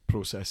naming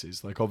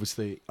processes? Like,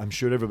 obviously, I'm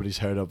sure everybody's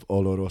heard of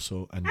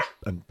Oloroso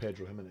and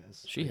Pedro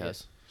Jimenez. She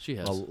has.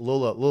 Well,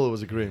 Lola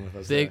was agreeing with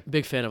us.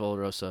 Big fan of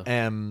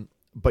Oloroso.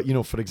 But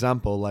for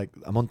example, like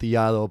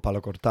Amontillado,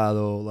 Palo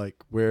Cortado, like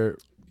where.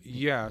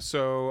 Yeah.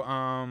 So,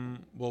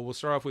 we'll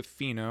start off with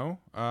Fino.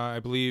 I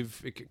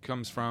believe it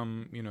comes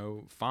from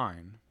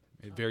fine.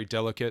 Very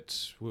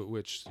delicate,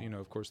 which,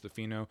 of course, the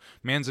Fino.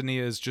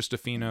 Manzanilla is just a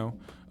Fino,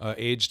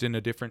 aged in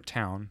a different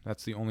town.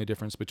 That's the only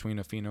difference between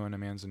a Fino and a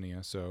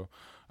Manzanilla. So,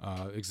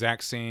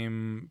 exact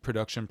same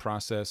production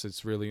process.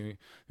 It's really,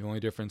 the only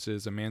difference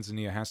is a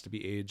Manzanilla has to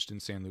be aged in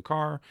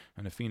Sanlúcar,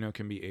 and a Fino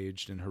can be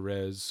aged in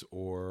Jerez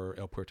or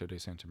El Puerto de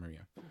Santa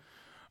Maria.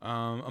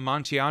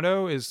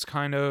 Amontillado is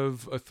kind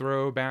of a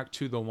throwback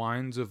to the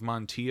wines of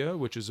Montilla,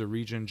 which is a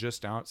region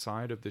just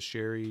outside of the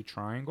Sherry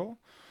Triangle.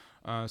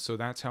 So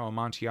that's how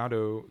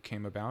Amontillado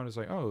came about. It's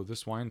like, oh,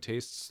 this wine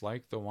tastes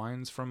like the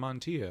wines from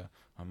Montilla,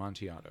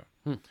 Amontillado.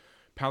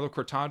 Palo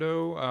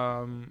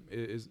Cortado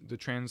is the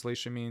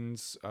translation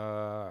means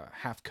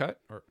half cut,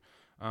 or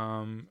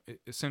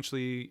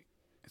essentially,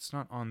 it's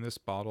not on this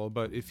bottle,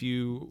 but if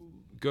you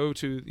go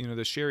to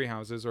the sherry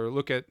houses or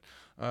look at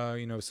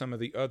some of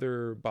the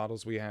other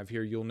bottles we have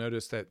here, you'll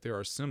notice that there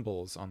are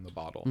symbols on the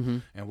bottle,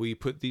 and we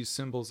put these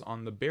symbols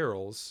on the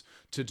barrels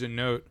to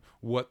denote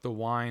what the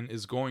wine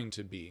is going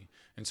to be.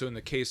 And so in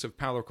the case of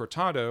Palo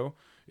Cortado,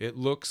 it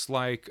looks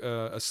like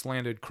a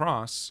slanted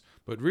cross,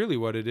 but really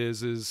what it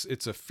is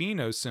it's a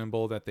Fino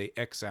symbol that they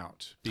X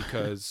out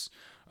because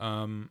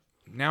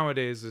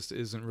nowadays this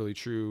isn't really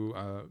true.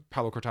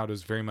 Palo Cortado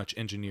is very much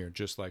engineered,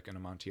 just like an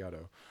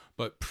Amontillado.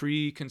 But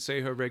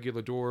pre-Consejo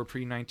Regulador,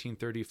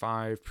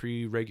 pre-1935,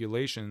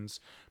 pre-regulations,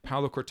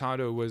 Palo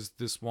Cortado was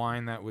this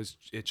wine that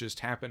it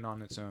just happened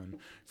on its own.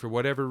 For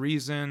whatever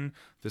reason,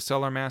 the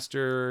cellar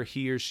master,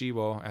 he or she,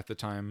 well, at the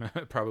time,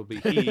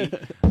 probably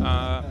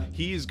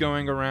he's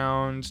going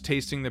around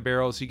tasting the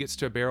barrels. He gets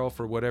to a barrel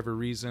for whatever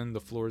reason,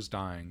 the floor's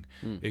dying.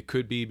 It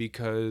could be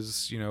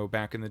because,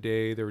 back in the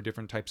day, there were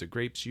different types of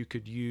grapes you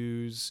could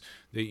use,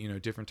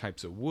 different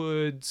types of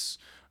woods.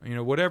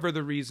 whatever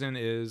the reason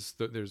is,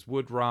 there's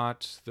wood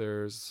rot,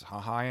 there's a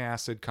high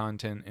acid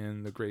content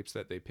in the grapes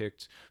that they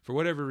picked. For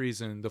whatever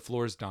reason, the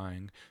floor's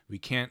dying. We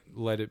can't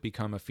let it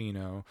become a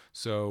pheno,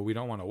 so we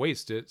don't want to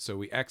waste it. So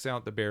we X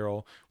out the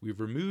barrel, we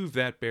remove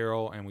that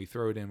barrel, and we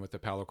throw it in with the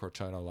Palo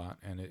Cortado lot,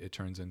 and it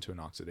turns into an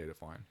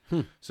oxidative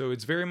wine. So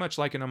it's very much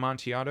like an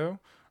Amontillado.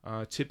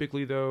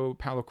 Typically, though,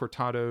 Palo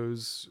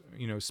Cortados,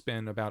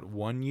 spend about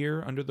 1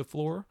 year under the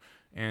floor.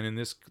 And in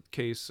this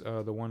case,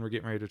 the one we're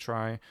getting ready to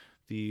try,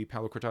 the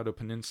Palo Cortado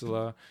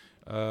Peninsula,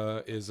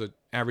 is an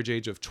average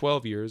age of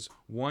 12 years,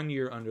 1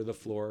 year under the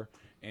floor,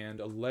 and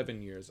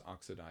 11 years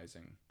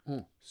oxidizing.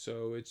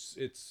 So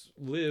it's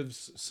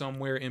lives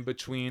somewhere in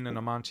between an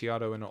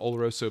Amontillado and an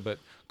Oloroso, but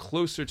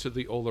closer to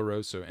the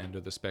Oloroso end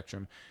of the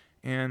spectrum.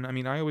 And I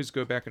mean, I always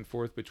go back and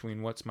forth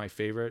between what's my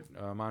favorite,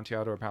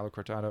 Amontillado or Palo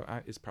Cortado.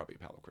 It's probably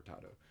Palo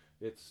Cortado.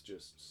 It's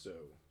just so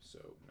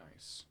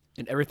nice.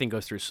 And everything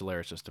goes through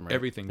Solera system, right?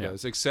 Everything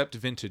does, except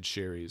vintage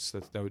sherries.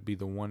 That would be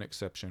the one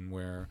exception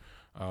where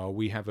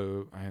we have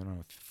 4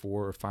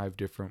 or 5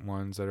 different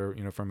ones that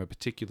are from a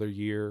particular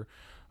year.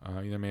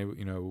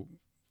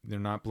 They're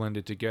not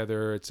blended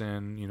together. It's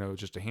in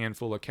just a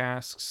handful of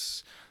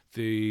casks.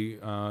 The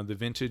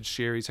vintage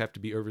sherries have to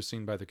be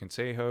overseen by the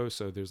Consejo,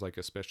 so there's like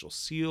a special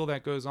seal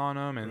that goes on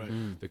them,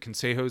 and the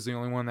Consejo is the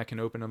only one that can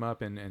open them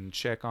up and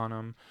check on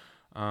them.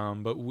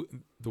 But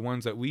the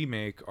ones that we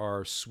make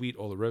are sweet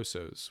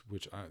Olorosos,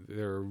 which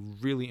they're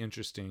really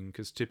interesting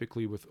because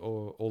typically with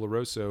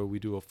Oloroso, we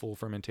do a full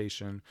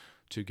fermentation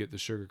to get the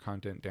sugar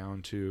content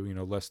down to,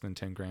 less than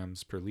 10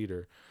 grams per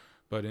liter.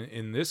 But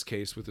in this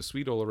case, with the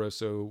sweet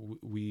Oloroso,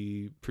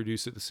 we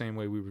produce it the same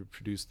way we would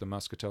produce the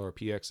Muscatel or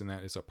PX, and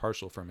that is a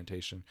partial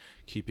fermentation,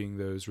 keeping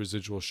those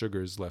residual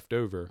sugars left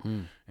over.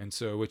 And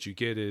so what you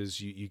get is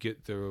you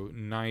get the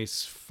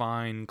nice,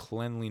 fine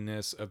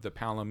cleanliness of the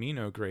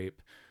Palomino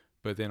grape,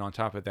 but then on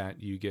top of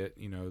that, you get,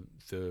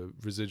 the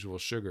residual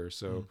sugar.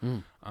 So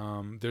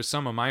there's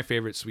some of my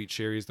favorite sweet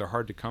sherries. They're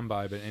hard to come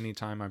by, but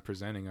anytime I'm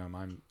presenting them,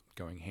 I'm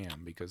going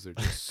ham because they're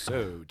just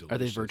so delicious. Are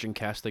they virgin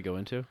casks they go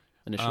into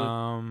initially?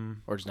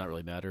 Or does it not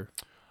really matter?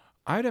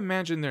 I'd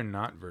imagine they're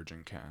not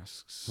virgin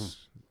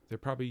casks. They're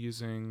probably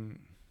using,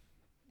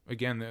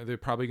 again, they're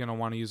probably going to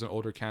want to use an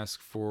older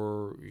cask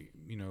for,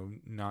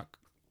 not,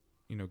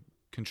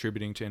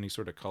 contributing to any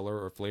sort of color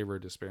or flavor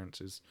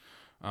disparities.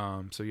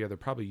 So yeah, they're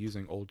probably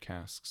using old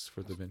casks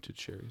for the vintage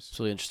sherries. It's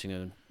really interesting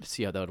to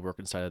see how that would work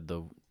inside of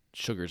the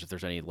sugars, if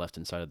there's any left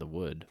inside of the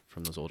wood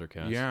from those older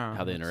casks. Yeah.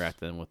 How they interact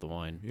then with the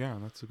wine. Yeah,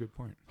 that's a good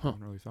point. I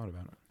hadn't really thought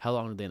about it. How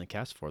long are they in the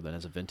cask for then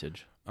as a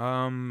vintage?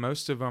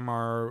 Most of them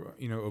are,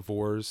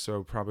 avors,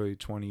 so probably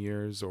 20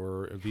 years,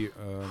 or a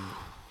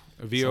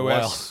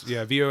VOS.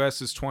 Yeah,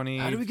 VOS is 20.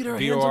 How do we get our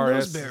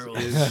VORS hands on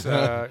those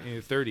barrels?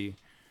 is 30.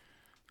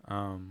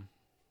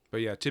 But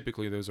yeah,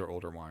 typically those are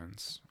older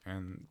wines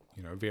and,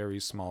 very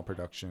small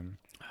production.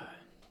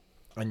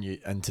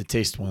 And to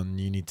taste one,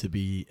 you need to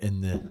be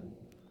in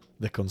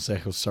the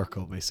Consejo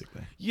circle,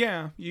 basically.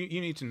 Yeah,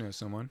 you need to know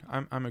someone.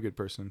 I'm a good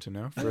person to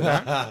know for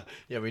that.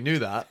 Yeah, we knew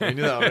that. We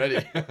knew that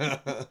already.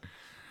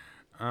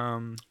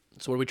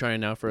 So what are we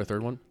trying now for a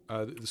third one?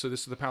 So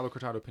this is the Palo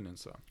Cortado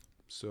Peninsula.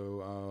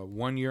 So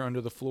 1 year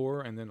under the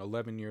floor and then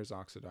 11 years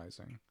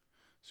oxidizing.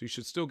 So you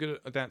should still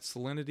get that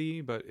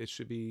salinity, but it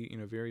should be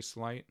very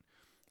slight.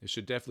 It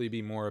should definitely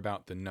be more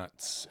about the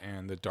nuts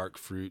and the dark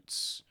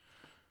fruits.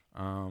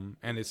 And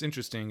it's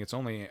interesting. It's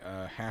only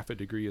half a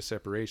degree of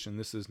separation.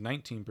 This is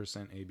 19%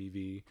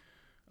 ABV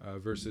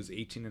versus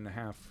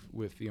 18.5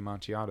 with the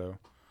Amontillado.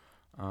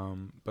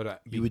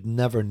 But you would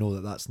never know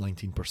that that's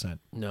 19%.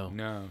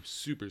 No,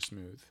 super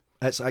smooth.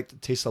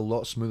 It tastes a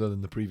lot smoother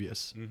than the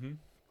previous. Mm-hmm.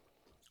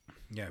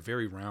 Yeah,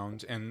 very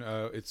round, and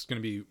it's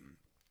going to be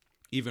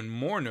even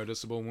more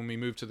noticeable when we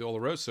move to the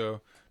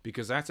Oloroso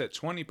because that's at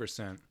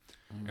 20%,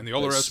 and the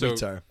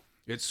Oloroso.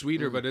 It's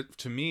sweeter, but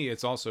to me,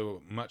 it's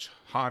also much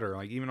hotter.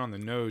 Like even on the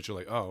nose, you're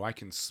like, oh, I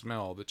can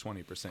smell the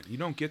 20%. You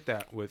don't get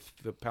that with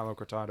the Palo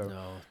Cortado.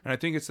 No. And I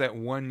think it's that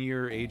 1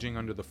 year aging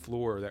under the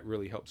floor that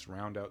really helps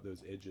round out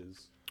those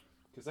edges.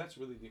 Because that's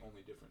really the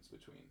only difference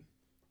between.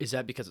 Is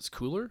that because it's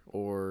cooler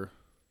or?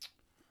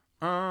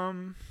 I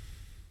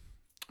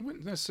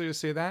wouldn't necessarily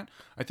say that.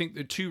 I think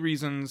the two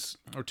reasons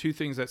or two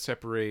things that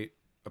separate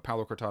a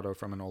Palo Cortado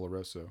from an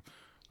Oloroso.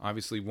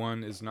 Obviously,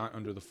 one is not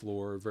under the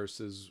floor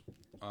versus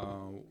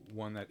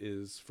one that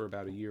is for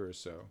about a year or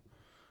so.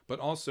 But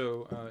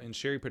also, in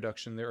sherry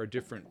production, there are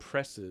different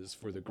presses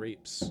for the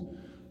grapes.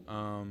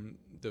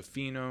 The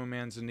Fino,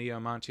 Manzanilla,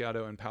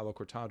 Amontillado, and Palo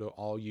Cortado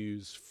all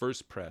use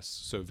first press,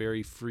 so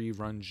very free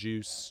run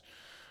juice.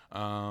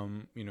 The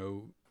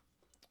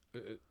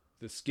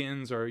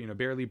skins are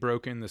barely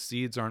broken, the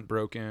seeds aren't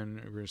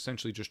broken. We're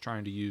essentially just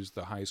trying to use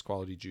the highest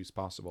quality juice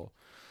possible.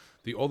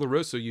 The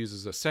Oloroso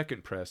uses a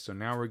second press, so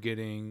now we're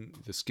getting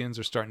the skins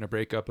are starting to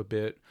break up a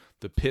bit.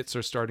 The pits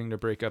are starting to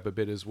break up a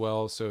bit as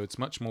well, so it's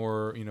much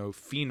more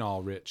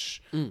phenol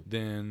rich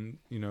than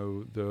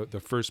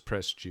the first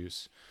press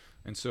juice.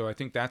 And so I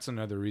think that's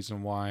another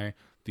reason why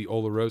the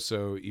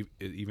Oloroso,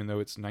 even though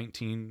it's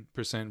 19%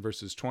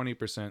 versus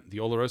 20%, the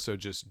Oloroso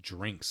just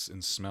drinks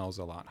and smells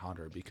a lot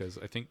hotter because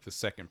I think the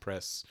second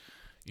press,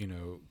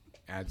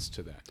 adds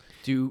to that.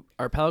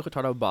 Are Palo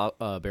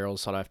Cortado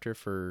barrels sought after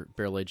for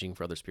barrel aging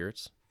for other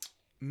spirits?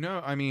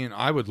 No, I mean,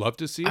 I would love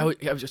to see it.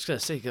 I was just gonna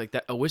say like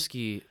that a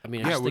whiskey. I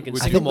mean, Yeah, I was thinking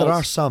would I single think there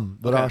malts, are some.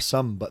 There are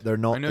some, but they're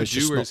not. I know it's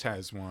just Dewars not,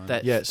 has one.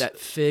 that that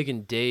fig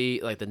and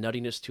date, like the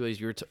nuttiness to it,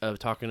 as you were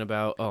talking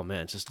about. Oh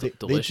man, it's just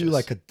delicious. They do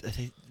like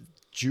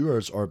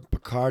Dewars or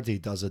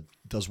Bacardi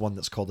does one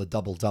that's called a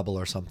double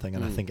or something,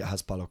 and I think it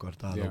has Palo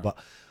Cortado. Yeah. But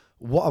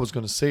what I was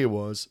going to say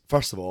was,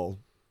 first of all,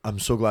 I'm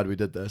so glad we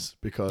did this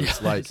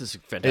because like this is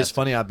fantastic. it's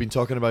funny. I've been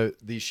talking about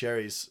these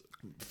sherries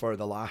for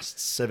the last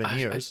 7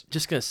 years. I was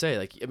just gonna say,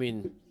 like, I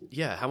mean,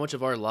 yeah, how much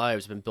of our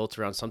lives have been built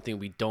around something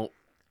we don't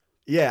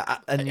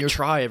and you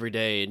try every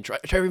day and try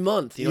every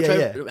month,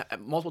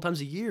 multiple times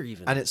a year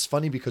even. And it's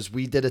funny because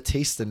we did a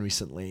tasting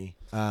recently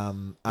at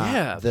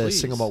the please.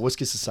 Single Malt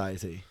Whiskey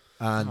Society.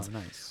 And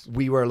nice.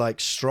 we were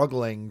like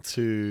struggling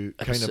to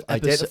kind of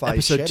identify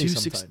episode sherry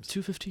sometimes.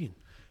 215.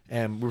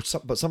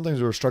 But sometimes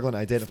we were struggling to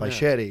identify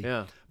sherry.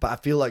 Yeah. But I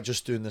feel like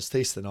just doing this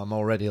tasting, I'm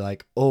already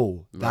like,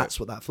 that's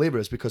what that flavor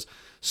is. Because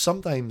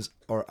sometimes,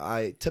 or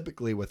I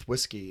typically with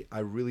whiskey, I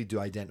really do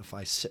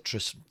identify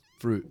citrus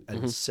fruit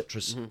and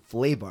citrus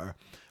flavor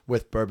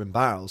with bourbon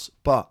barrels.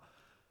 But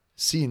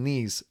seeing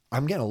these,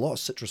 I'm getting a lot of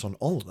citrus on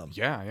all of them.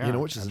 Yeah.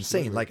 Which is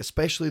insane. Like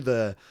especially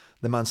the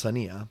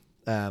Manzanilla,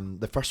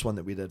 the first one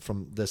that we did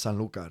from the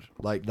Sanlúcar,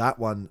 like that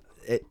one,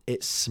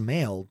 it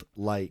smelled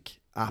like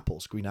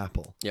apples, green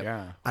apple. Yep.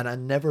 Yeah. And I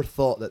never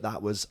thought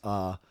that was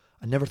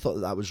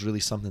really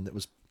something that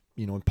was,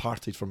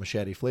 imparted from a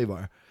sherry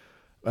flavor.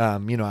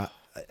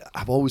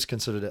 I've always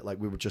considered it like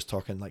we were just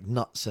talking like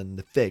nuts and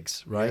the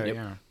figs, right?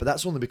 Yeah. But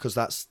that's only because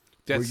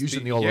we're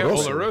using the Oloroso. Yeah,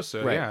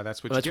 Oloroso. Right. Yeah,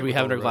 that's what That's you what we get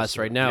have in with our glass Oloroso.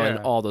 right now, and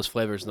Yeah. all those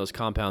flavors and those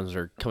compounds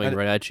are coming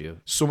right at you.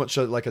 So much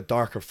like a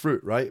darker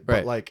fruit, right?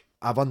 But like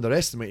I've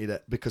underestimated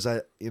it because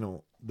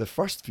the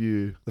first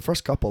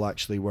couple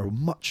actually were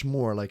much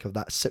more like of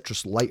that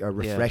citrus, lighter,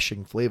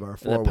 refreshing flavor.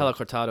 And the Palo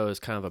Cortado is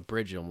kind of a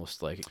bridge,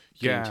 almost like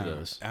getting to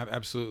those.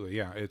 Absolutely.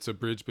 Yeah, it's a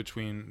bridge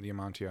between the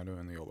Amontillado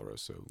and the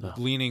Oloroso,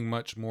 leaning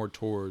much more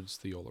towards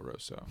the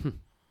Oloroso.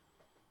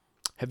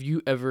 Have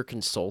you ever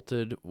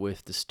consulted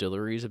with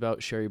distilleries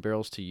about sherry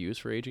barrels to use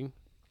for aging?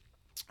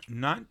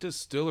 Not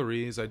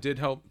distilleries. I did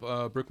help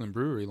Brooklyn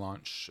Brewery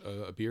launch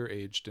a beer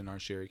aged in our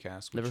sherry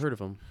cask. Never heard of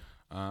them.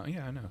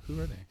 Yeah, I know. Who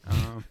are they?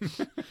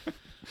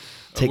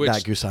 Take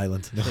that, Goose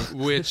Island.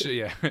 Which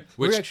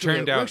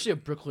turned we're out actually a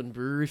Brooklyn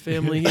Brewery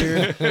family here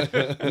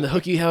in the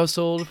Hookie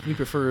household. We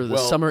prefer the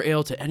summer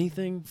ale to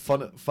anything.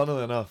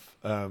 Funnily enough,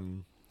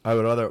 one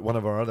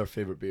of our other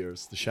favorite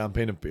beers, the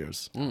Champagne of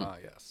beers.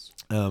 yes.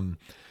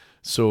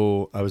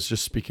 So I was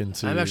just speaking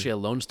to. I'm actually a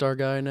Lone Star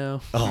guy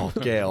now. Oh,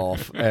 get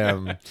off!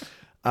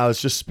 I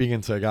was just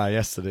speaking to a guy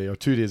yesterday or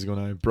 2 days ago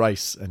now,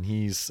 Bryce, and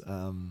he's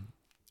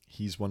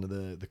one of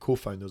the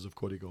co-founders of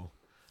Código.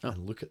 Oh.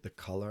 And look at the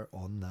color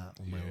on that!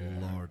 Oh my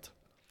lord!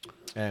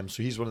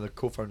 So he's one of the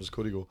co-founders of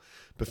Código.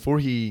 Before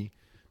he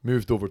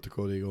moved over to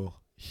Código,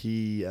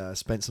 he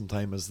spent some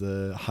time as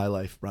the High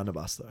Life brand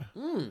ambassador.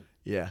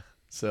 Yeah.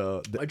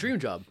 So my dream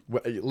job.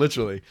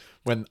 Literally,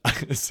 when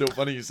it's so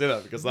funny you say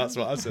that because that's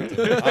what I said to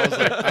him. I was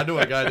like, I know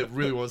a guy that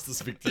really wants to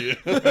speak to you.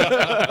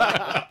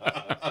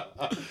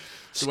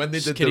 So when they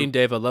Just did kidding,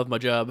 Dave. I love my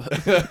job.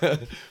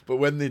 but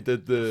when they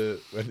did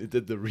the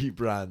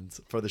rebrand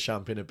for the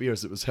Champagne of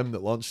beers, it was him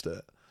that launched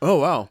it. Oh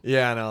wow.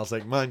 Yeah, and I was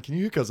like, man, can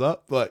you hook us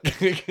up? Like,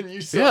 can you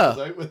sort us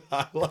out with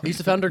that? He's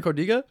the founder of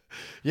Código?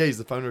 Yeah, he's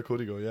the founder of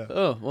Código. Yeah.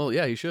 Oh well,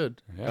 yeah, you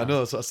should. Yeah. I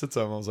know. So I said to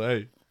him, I was like,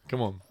 hey. Come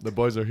on, the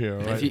boys are here,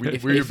 all right?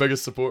 We're your if-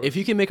 biggest support. If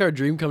you can make our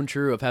dream come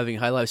true of having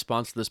High Life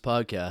sponsor this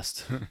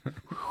podcast,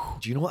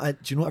 Do you know what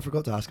I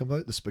forgot to ask him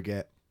about? The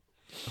spaghetti.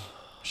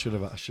 I should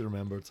have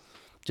remembered.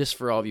 just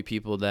for all of you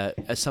people that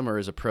as summer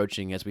is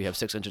approaching, as we have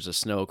 6 inches of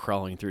snow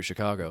crawling through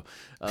Chicago,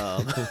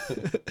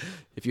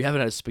 if you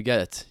haven't had a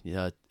spaghetti,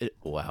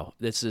 wow,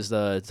 this is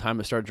the time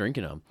to start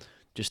drinking them.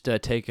 Just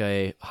take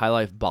a High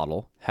Life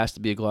bottle, has to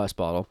be a glass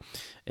bottle,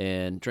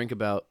 and drink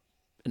about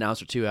an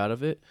ounce or two out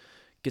of it.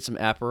 Get some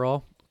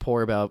Aperol.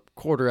 Pour about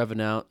about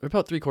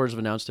 3/4 of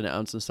an ounce to an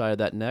ounce inside of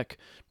that neck.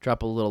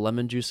 Drop a little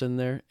lemon juice in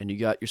there, and you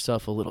got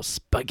yourself a little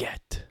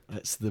spaghetti.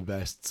 It's the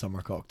best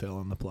summer cocktail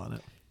on the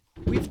planet.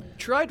 We've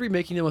tried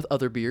remaking them with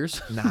other beers.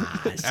 Nah,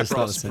 it's just Aperol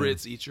not the same.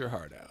 spritz, eat your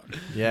heart out.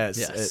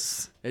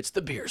 Yes, It's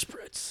the beer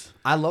spritz.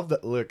 I love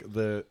that. Look,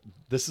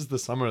 this is the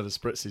summer of the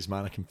spritzies,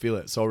 man. I can feel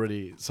it. It's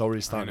already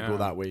starting to go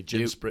that way.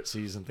 Gin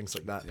spritzies and things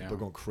like that. Yeah. People are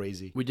going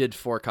crazy. We did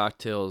 4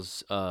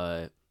 cocktails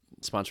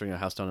sponsoring a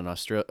house down in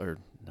Australia, or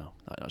no,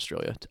 not in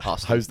Australia,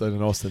 Austin. House down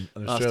in Austin,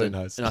 an Australian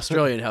house. An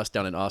Australian house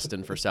down in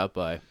Austin for South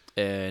by,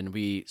 and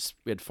we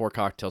had 4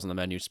 cocktails on the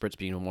menu, spritz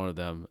being one of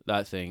them.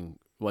 That thing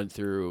went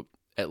through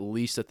at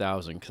least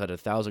 1,000 because I had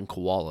 1,000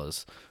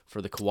 koalas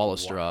for the koala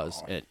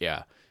straws, and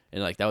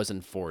like that was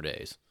in 4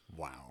 days.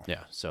 Wow.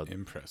 Yeah, so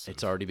Impressive.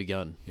 it's already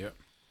begun. Yep.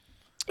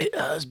 It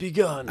has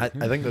begun. I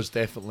think there's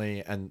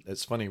definitely, and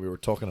it's funny, we were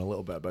talking a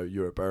little bit about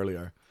Europe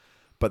earlier,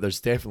 but there's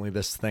definitely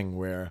this thing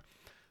where,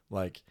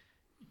 like,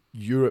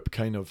 Europe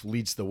kind of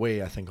leads the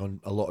way, I think,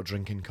 on a lot of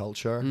drinking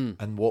culture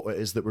and what it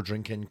is that we're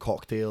drinking,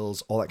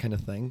 cocktails, all that kind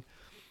of thing.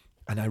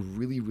 And I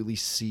really, really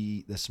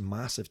see this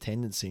massive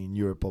tendency in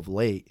Europe of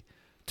late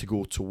to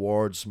go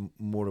towards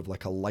more of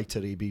like a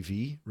lighter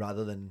ABV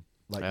rather than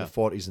like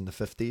the 40s and the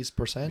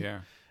 50s%.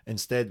 Yeah.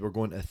 Instead, we're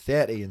going to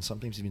 30 and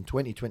sometimes even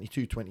 20,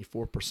 22,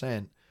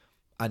 24%,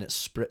 and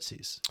it's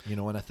spritzes, you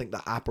know. And I think the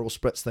Aperol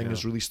spritz thing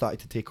has really started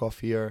to take off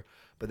here.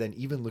 But then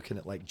even looking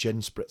at like gin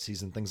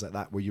spritzes and things like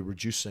that, where you're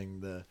reducing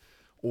the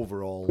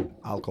overall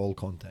alcohol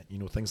content, you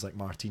know, things like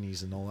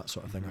martinis and all that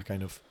sort of thing are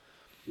kind of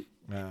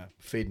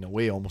fading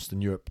away almost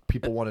in Europe.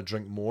 People want to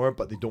drink more,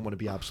 but they don't want to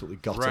be absolutely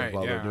gutted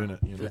while they're doing it.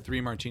 You know? The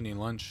 3 martini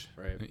lunch,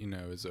 you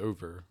know, is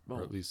over,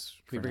 or at least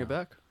Can we bring it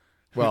back?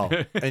 Well,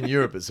 in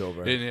Europe it's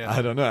over.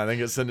 I don't know. I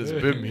think it's in its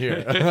boom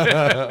here.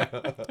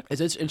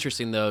 It's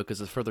interesting though,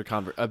 because it's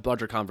a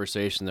larger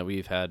conversation that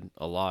we've had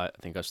a lot.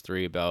 I think us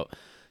three about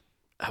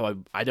how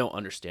I don't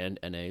understand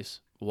NAs.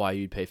 Why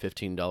you'd pay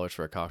 $15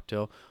 for a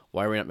cocktail?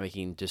 Why are we not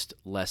making just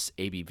less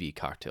ABV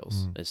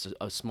cocktails? It's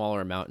a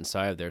smaller amount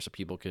inside of there, so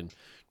people can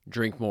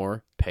drink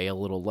more, pay a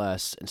little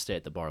less, and stay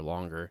at the bar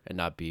longer, and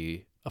not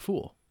be a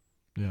fool.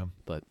 Yeah.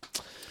 But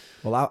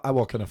I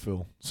walk in a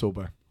full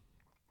sober,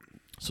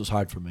 so it's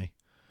hard for me.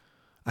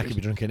 I could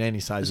be drinking any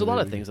size. There's a lot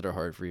of things that are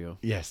hard for you.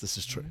 Yes, this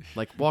is true.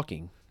 Like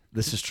walking.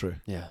 This is true.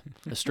 Yeah,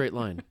 a straight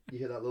line. You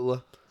hear that,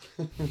 Lola?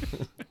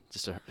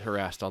 Just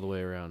harassed all the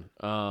way around.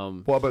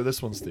 What about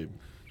this one, Steve?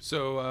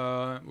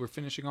 So we're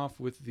finishing off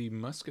with the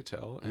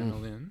Muscatel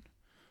Annalyn.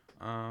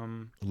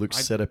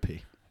 Looks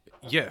syrupy.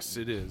 Yes,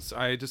 it is.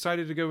 I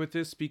decided to go with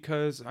this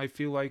because I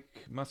feel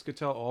like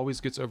Muscatel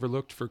always gets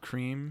overlooked for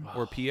cream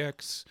or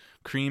PX.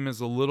 Cream is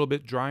a little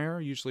bit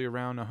drier, usually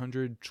around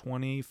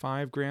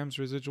 125 grams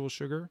residual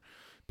sugar.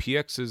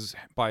 PX is,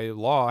 by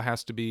law,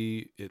 has to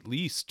be at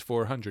least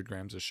 400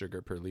 grams of sugar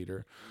per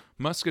liter.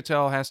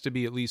 Muscatel has to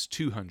be at least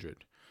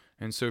 200.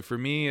 And so for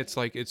me, it's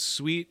like, it's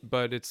sweet,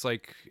 but it's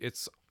like,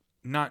 it's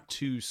not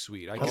too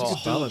sweet. I can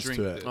still drink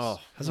this.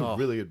 Has a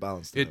really good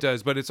balance to it. It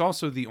does, but it's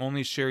also the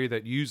only sherry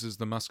that uses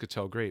the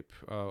Muscatel grape.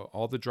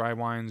 All the dry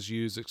wines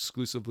use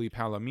exclusively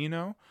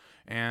Palomino,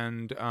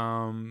 and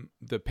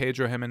the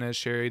Pedro Jimenez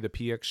sherry, the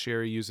PX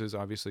sherry, uses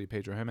obviously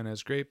Pedro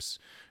Jimenez grapes.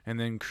 And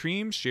then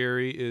cream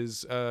sherry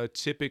is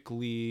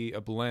typically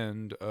a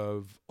blend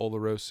of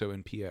Oloroso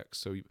and PX,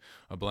 so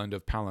a blend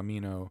of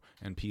Palomino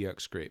and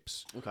PX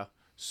grapes. Okay.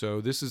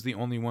 So this is the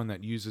only one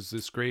that uses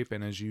this grape,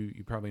 and as you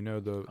probably know,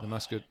 the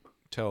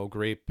Muscatel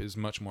grape is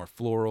much more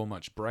floral,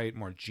 much bright,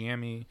 more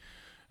jammy.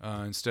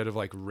 Instead of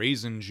like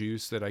raisin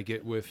juice that I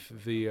get with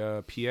the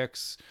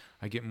PX,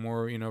 I get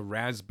more,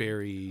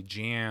 raspberry,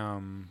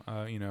 jam,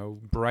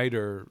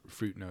 brighter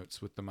fruit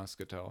notes with the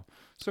Muscatel.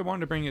 So I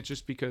wanted to bring it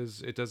just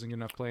because it doesn't get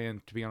enough play,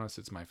 and to be honest,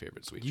 it's my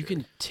favorite sweet You sherry.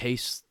 can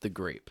taste the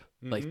grape.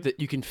 Like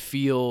you can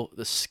feel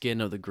the skin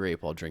of the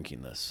grape while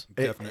drinking this.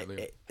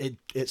 Definitely.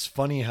 It's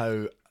funny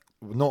how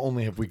not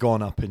only have we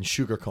gone up in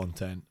sugar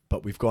content,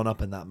 but we've gone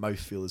up in that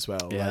mouthfeel as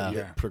well. Yeah.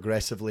 Like,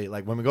 progressively.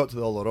 Like when we got to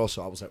the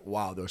Oloroso, I was like,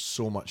 wow, there's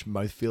so much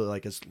mouthfeel.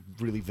 Like it's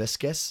really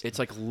viscous. It's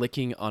like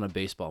licking on a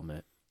baseball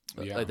mitt.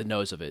 Yeah. Like the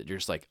nose of it. You're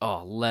just like,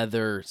 oh,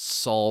 leather,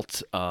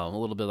 salt, a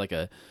little bit like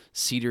a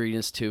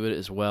cederiness to it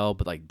as well,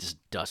 but like just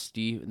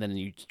dusty. And then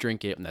you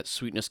drink it and that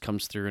sweetness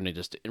comes through and it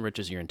just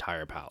enriches your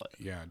entire palate.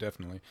 Yeah,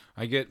 definitely.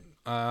 I get,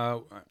 I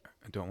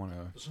don't want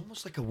to. It's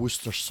almost like a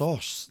Worcester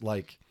sauce.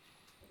 Like,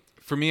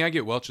 For me, I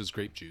get Welch's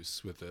grape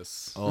juice with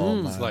this. Oh,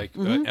 It's man. like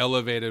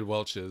elevated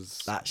Welch's.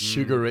 that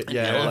sugar, like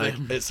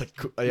it's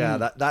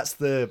that's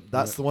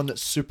the one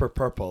that's super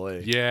purple,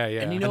 eh? Yeah,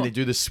 yeah. And And they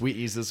do the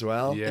sweeties as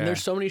well. Yeah. And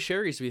there's so many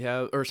sherries we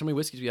have, or so many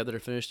whiskeys we have that are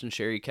finished in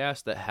sherry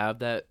cask that have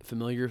that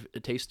familiar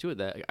taste to it.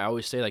 That I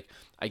always say, like,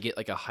 I get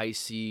like a high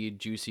C,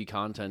 juicy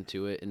content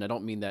to it, and I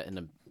don't mean that in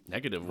a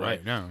negative way.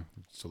 Right, no.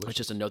 It's delicious. It's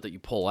just a note that you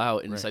pull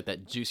out, and it's like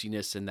that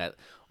juiciness and that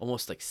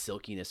almost like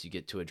silkiness you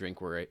get to a drink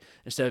where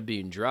instead of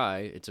being dry,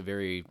 it's a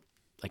very,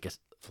 I guess,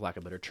 for lack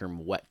of a better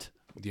term, wet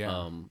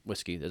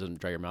whiskey. It doesn't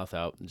dry your mouth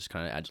out and just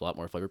kind of adds a lot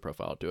more flavor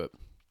profile to it.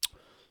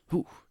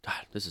 Ooh,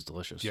 God, this is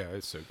delicious. Yeah,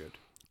 it's so good.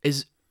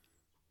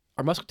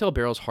 Are Muscatel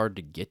barrels hard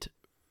to get?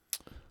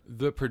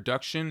 The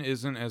production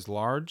isn't as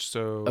large,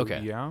 so Okay.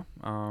 yeah,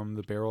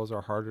 the barrels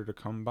are harder to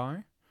come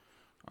by.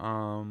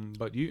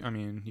 But you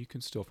can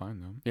still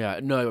find them. Yeah,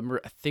 no,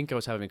 I think I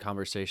was having a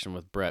conversation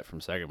with Brett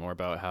from Sagamore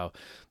about how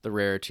the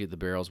rarity of the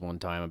barrels one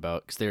time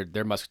because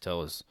their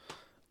Muscatel is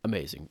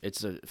amazing.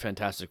 It's a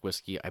fantastic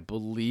whiskey. I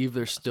believe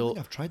there's still.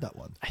 I've tried that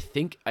one. I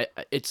think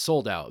it's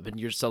sold out.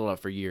 Been sold out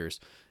for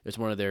years. It's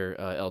one of their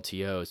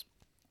LTOs.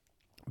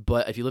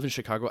 But if you live in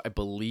Chicago, I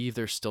believe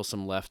there's still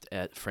some left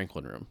at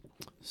Franklin Room.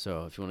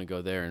 So if you want to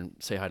go there and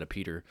say hi to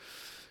Peter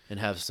and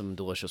have some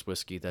delicious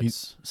whiskey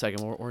that's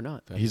Sagamore or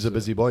not. He's a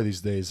busy boy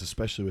these days,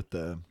 especially with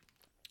the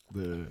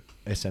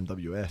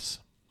SMWS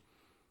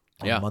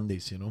on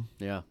Mondays,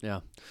 Yeah.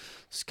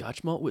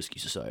 Scotch Malt Whiskey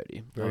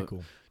Society. Very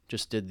cool.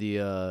 just did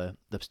the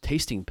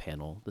tasting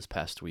panel this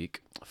past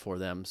week for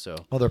them. So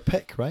their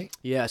pick, right?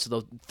 yeah,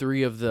 so the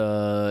three of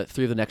the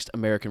next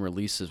American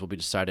releases will be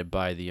decided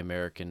by the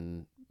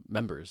American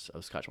members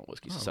of Scotch Malt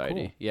Whiskey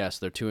Society. Cool. Yeah, so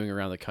they're touring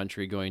around the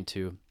country, going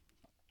to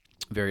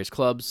various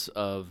clubs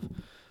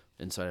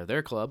inside of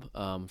their club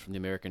from the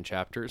American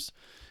chapters,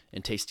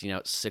 and tasting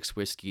out 6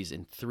 whiskeys,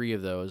 and 3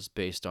 of those,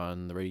 based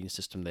on the rating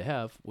system they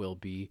have, will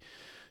be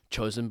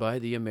chosen by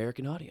the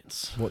American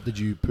audience. What did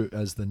you put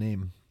as the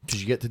name? Did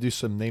you get to do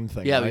some name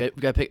thing? Yeah, right?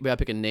 we got to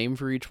pick a name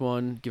for each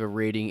one, give a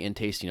rating, and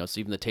tasting notes. So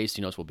even the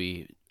tasting notes will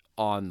be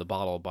on the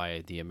bottle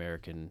by the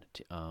American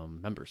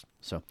members.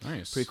 So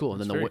Nice. pretty cool.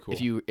 And That's then very cool.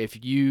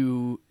 if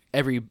you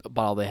every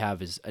bottle they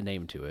have is a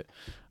name to it.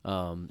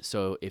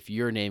 So if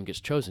your name gets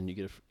chosen,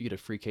 you get a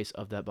free case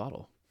of that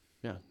bottle.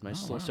 Yeah,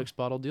 nice little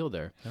 6-bottle deal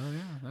there. Hell yeah,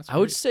 that's I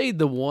would great. say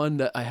the one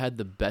that I had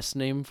the best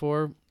name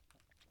for,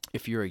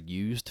 if you're a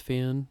Used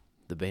fan,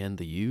 the band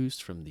The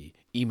Used from the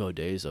emo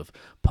days of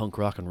punk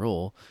rock and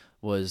roll,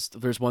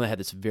 there's one that had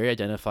this very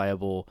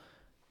identifiable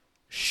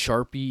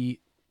Sharpie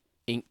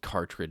ink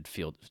cartridge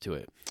feel to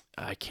it.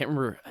 I can't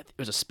remember. It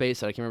was a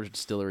space that I can't remember which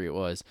distillery it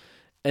was.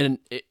 And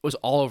it was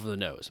all over the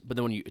nose. But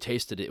then when you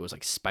tasted it, it was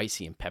like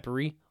spicy and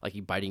peppery, like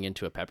you biting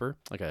into a pepper,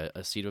 like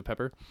a seed of a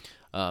pepper,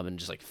 and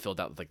just like filled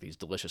out with like these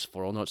delicious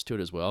floral notes to it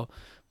as well.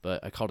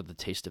 But I called it the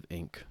taste of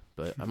ink.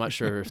 But I'm not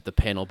sure if the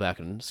panel back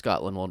in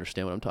Scotland will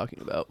understand what I'm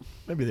talking about.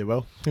 Maybe they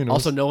will. Who knows?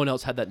 Also, no one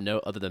else had that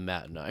note other than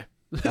Matt and I.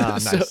 Ah,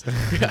 nice.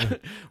 Yeah,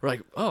 we're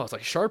like, oh, it's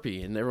like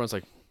Sharpie. And everyone's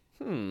like,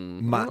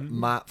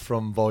 Matt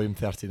from Volume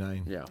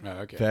 39. Yeah. Oh,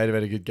 okay. Very,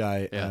 very good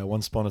guy. Yeah.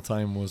 Once upon a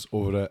time was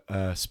over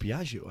at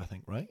Spiagio, I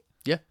think, right?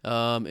 Yeah.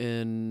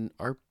 In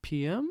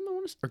RPM,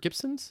 or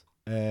Gibson's?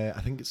 I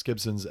think it's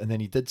Gibson's, and then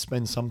he did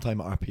spend some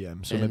time at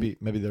RPM, so And-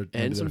 maybe they're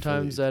And they're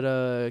sometimes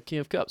affiliated. at King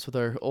of Cups with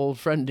our old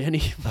friend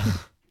Danny.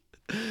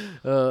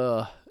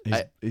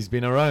 He's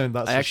been around,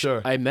 that's for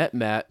sure. I met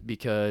Matt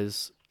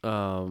because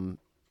I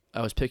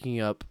was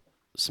picking up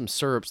some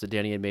syrups that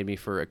Danny had made me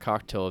for a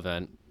cocktail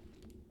event.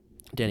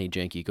 Danny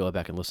Janky, go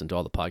back and listen to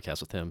all the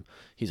podcasts with him.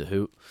 He's a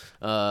hoot.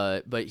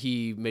 But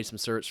he made some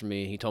syrups for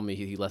me. He told me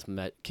he left them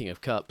at King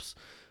of Cups,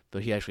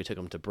 but he actually took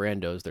them to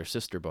Brando's, their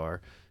sister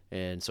bar.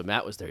 And so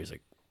Matt was there. He's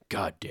like,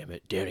 God damn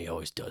it, Danny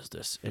always does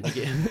this.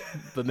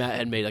 But Matt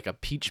had made like a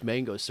peach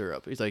mango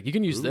syrup. He's like, you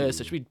can use this.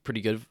 It should be pretty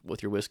good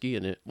with your whiskey.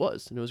 And it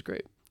was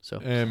great. So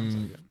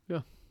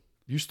yeah.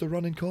 Used to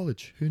run in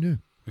college. Who knew?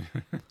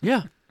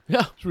 Yeah.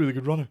 Yeah. He's a really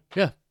good runner.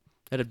 Yeah.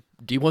 At a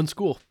D1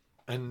 school.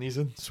 And he's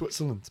in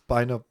Switzerland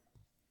buying a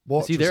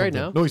watch. Is he or there right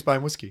something. now? No, he's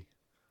buying whiskey.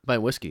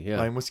 Buying whiskey, yeah.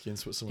 Buying whiskey in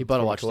Switzerland. He bought a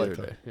from watch the other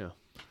collector. day. Yeah.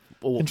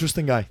 Well,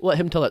 Interesting guy. let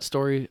him tell that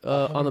story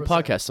on the 100%.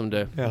 podcast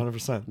someday. Yeah,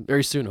 100%.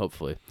 Very soon,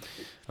 hopefully.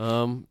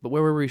 But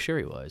where were we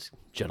sherry-wise,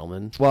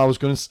 gentlemen? Well, I was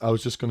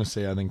just gonna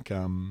say, I think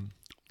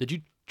Did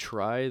you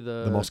try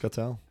the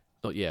Moscatel.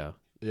 Oh, yeah.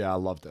 Yeah, I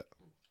loved it.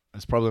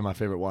 It's probably my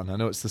favorite one. I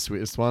know it's the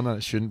sweetest one, and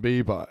it shouldn't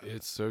be, but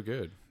It's so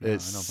good. No,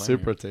 it's I don't blame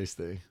super you.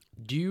 tasty.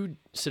 Do you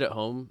sit at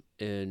home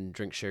and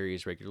drink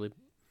sherries regularly?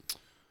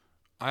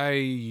 I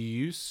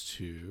used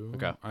to.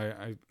 Okay.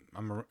 I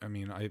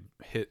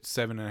hit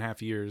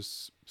 7.5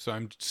 years, so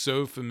I'm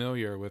so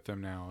familiar with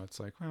them now. It's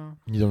like, well,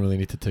 You don't really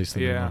need to taste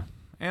them. yeah. anymore.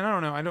 And I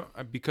don't know. I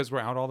don't because we're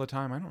out all the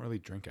time. I don't really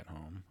drink at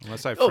home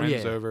unless I have Oh,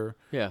 friends yeah. over.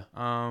 Yeah.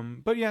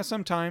 But yeah,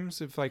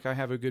 sometimes if like I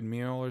have a good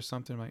meal or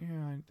something,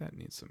 I'm like that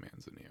needs some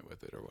manzanilla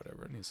with it or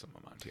whatever. It needs some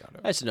Amontillado.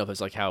 I just know if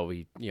it's like how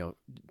we,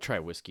 try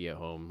whiskey at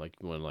home. Like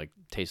you want to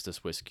taste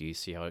this whiskey,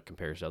 see how it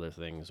compares to other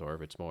things, or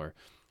if it's more,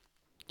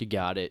 you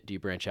got it. Do you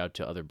branch out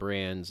to other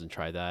brands and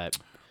try that?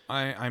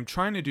 I'm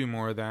trying to do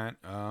more of that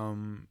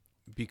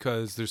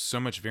because there's so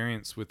much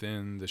variance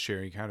within the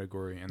sherry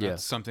category, and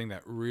that's something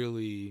that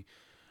really,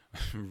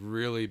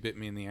 really bit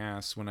me in the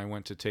ass when I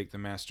went to take the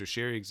master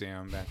sherry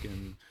exam back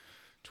in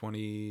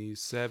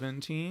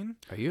 2017.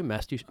 Are you a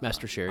master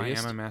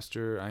sherryist?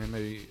 I am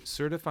a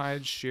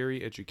certified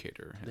sherry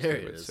educator. As There they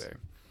it would is. say.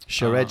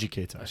 Sure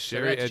educator. A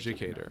sherry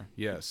educator.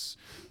 Yes,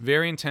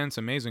 very intense,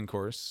 amazing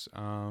course.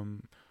 A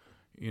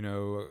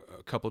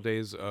couple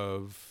days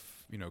of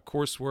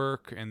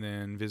coursework and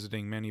then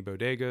visiting many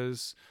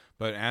bodegas.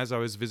 But as I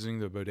was visiting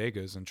the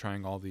bodegas and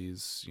trying all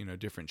these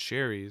different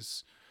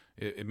sherries,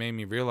 it made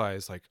me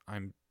realize like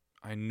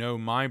I know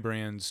my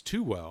brands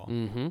too well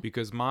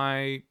because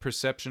my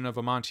perception of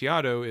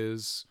Amontillado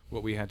is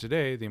what we had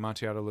today, the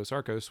Amontillado Los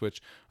Arcos,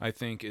 which I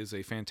think is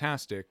a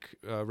fantastic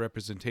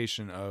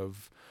representation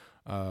of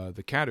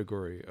the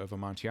category of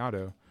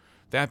Amontillado.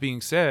 That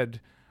being said,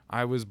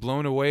 I was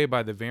blown away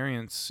by the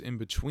variance in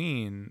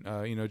between,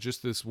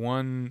 just this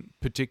one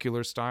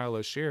particular style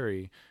of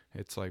sherry.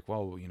 It's like,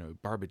 well,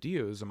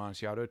 Barbadillo's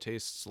Amontillado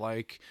tastes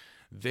like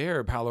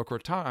their Palo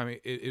Cortado. I mean,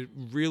 it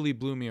really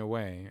blew me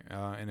away,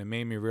 and it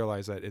made me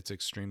realize that it's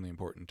extremely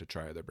important to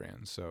try other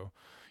brands. So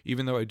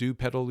even though I do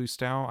peddle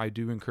Lustau, I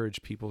do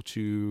encourage people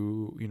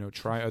to,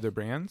 try other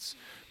brands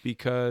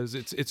because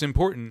it's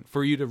important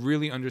for you to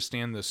really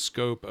understand the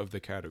scope of the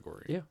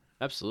category. Yeah,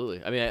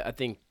 absolutely. I mean, I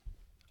think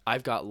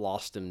I've got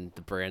lost in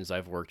the brands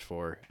I've worked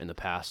for in the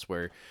past,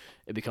 where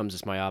it becomes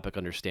this myopic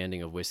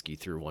understanding of whiskey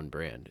through one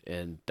brand,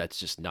 and that's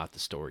just not the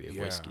story of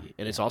whiskey.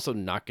 And it's also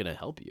not going to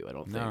help you, I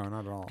don't think. No,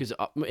 not at all. Because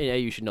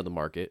you should know the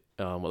market,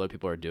 what other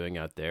people are doing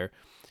out there.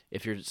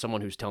 If you're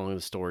someone who's telling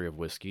the story of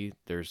whiskey,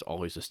 there's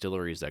always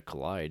distilleries that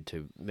collide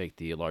to make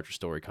the larger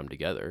story come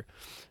together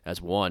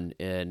as one.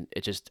 And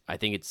I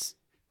think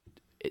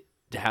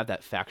to have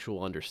that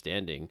factual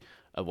understanding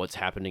of what's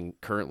happening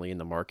currently in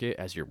the market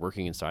as you're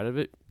working inside of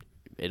it,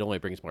 it only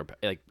brings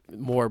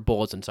more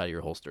bullets inside of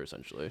your holster,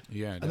 essentially.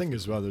 Yeah, definitely. I think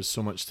as well, there's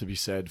so much to be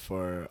said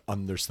for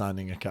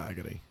understanding a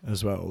category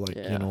as well.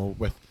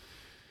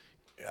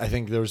 I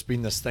think there's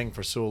been this thing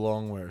for so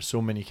long where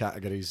so many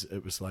categories,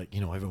 it was like,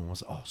 everyone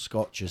was,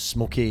 Scotch is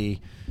smoky,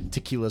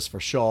 tequila's for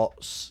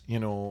shots,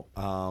 all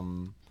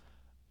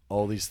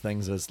these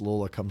things as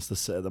Lola comes to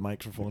sit at the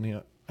microphone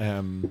here.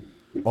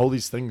 All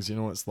these things,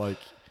 it's like,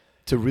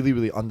 to really,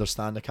 really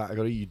understand a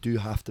category, you do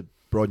have to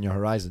broaden your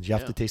horizons. You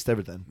have to taste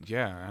everything.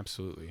 Yeah,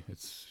 absolutely.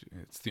 It's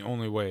the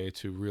only way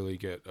to really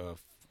get a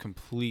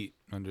complete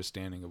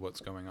understanding of what's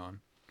going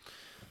on.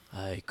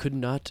 I could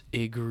not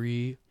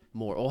agree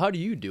more. Well, how do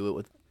you do it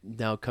with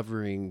now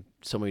covering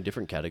so many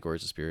different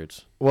categories of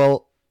spirits?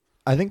 Well,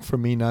 I think for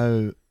me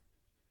now,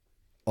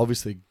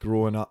 obviously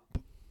growing up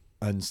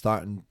and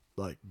starting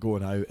like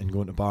going out and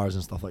going to bars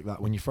and stuff like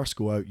that, when you first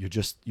go out,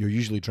 you're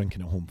usually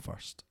drinking at home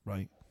first,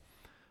 right?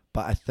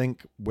 But I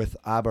think with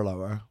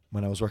Aberlour,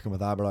 when I was working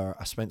with Aberlour,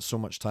 I spent so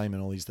much time in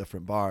all these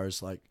different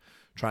bars, like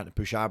trying to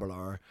push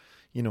Aberlour.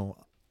 No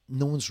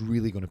one's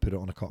really going to put it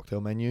on a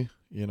cocktail menu.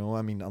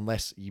 I mean,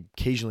 unless you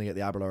occasionally get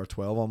the Aberlour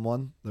 12 on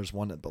one. There's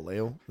one at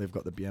Baleo. They've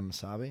got the Bien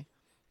Masabi.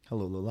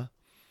 Hello, Lola.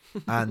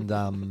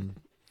 And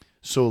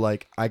so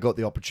like I got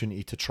the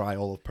opportunity to try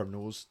all of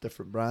Pernod's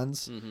different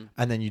brands,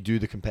 and then you do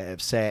the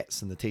competitive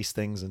sets and the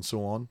tastings and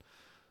so on.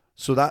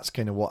 So that's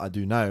kind of what I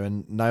do now.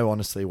 And now,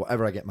 honestly,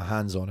 whatever I get my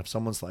hands on, if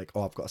someone's like,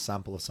 I've got a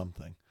sample of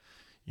something.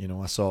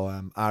 I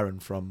saw Aaron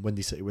from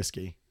Windy City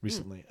Whiskey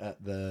recently at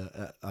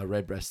a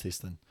Redbreast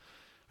tasting,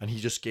 and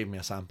he just gave me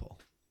a sample,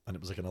 and it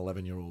was like an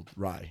 11-year-old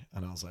rye.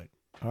 And I was like,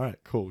 all right,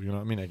 cool. You know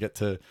what I mean? I get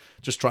to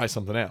just try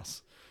something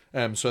else.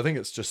 So I think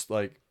it's just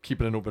like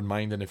keeping an open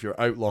mind. And if you're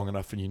out long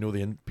enough and you know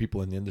the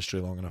people in the industry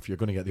long enough, you're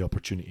going to get the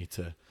opportunity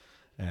to,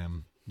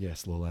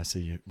 yes, Lola, I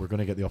see you. We're going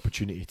to get the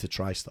opportunity to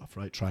try stuff,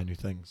 right? Try new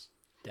things.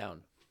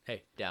 Down.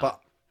 Hey, down. But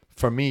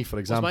for me, for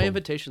example... Was my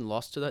invitation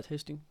lost to that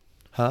tasting?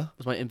 Huh?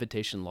 Was my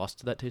invitation lost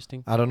to that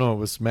tasting? I don't know. It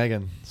was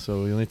Megan,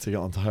 so you'll need to get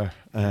on to her.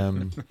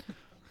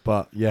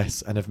 But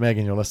yes, and if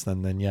Megan, you're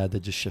listening, then yeah, I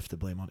did just shift the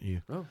blame onto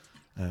you. Oh.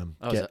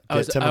 Get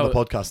Tim on the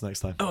podcast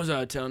next time. I was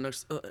out of town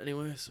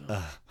anyway, so...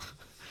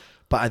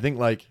 But I think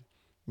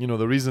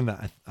the reason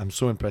that I'm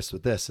so impressed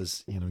with this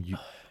is,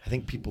 I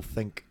think people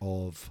think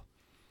of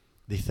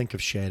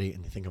sherry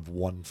and they think of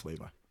one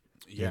flavor.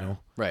 Yeah.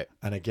 Right.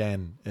 And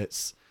again,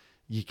 it's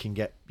you can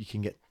get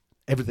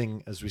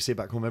everything, as we say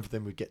back home,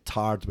 everything would get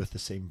tarred with the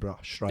same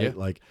brush, right? Yeah.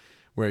 Like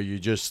where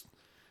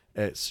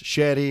it's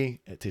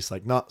sherry, it tastes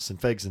like nuts and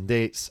figs and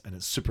dates, and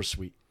it's super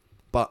sweet.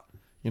 But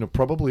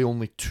probably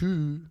only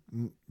 2,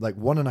 like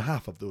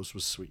 1.5 of those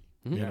was sweet.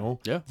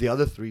 Mm-hmm. Yeah. The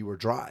other 3 were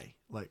dry,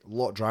 like a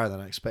lot drier than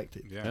I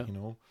expected. Yeah.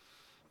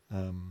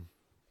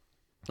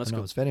 That's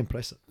good. It's very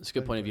impressive. It's a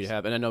good point of view to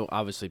have. And I know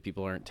obviously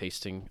people aren't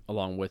tasting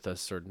along with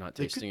us or not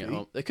tasting at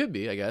home. They could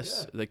be, I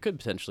guess. Yeah. They could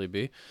potentially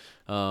be.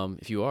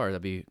 If you are,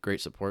 that'd be great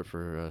support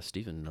for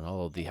Stephen and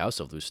all of the house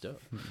of Lustau.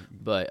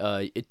 But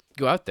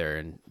go out there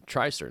and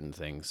try certain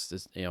things.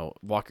 Just,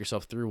 walk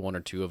yourself through 1 or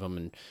 2 of them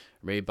and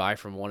maybe buy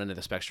from one end of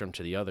the spectrum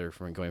to the other,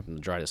 from going from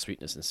the dry to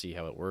sweetness, and see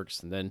how it works.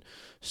 And then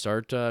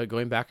start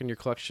going back in your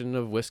collection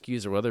of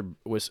whiskeys or other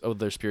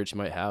spirits you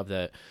might have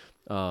that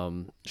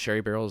sherry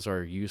barrels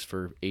are used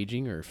for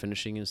aging or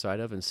finishing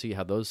inside of, and see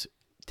how those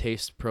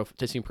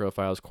tasting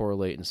profiles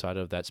correlate inside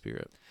of that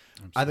spirit.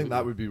 Absolutely. I think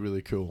that would be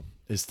really cool,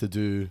 is to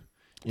do.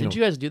 Did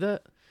you guys do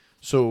that?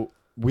 So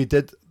we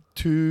did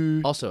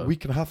 2 also a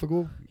week and a half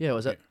ago. Yeah,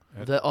 was that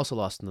also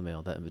lost in the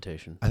mail, that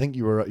invitation? I think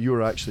you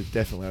were actually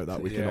definitely out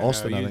that week in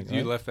Austin. I think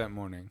you left that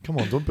morning. Come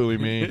on, don't bully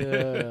me.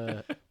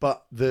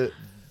 But that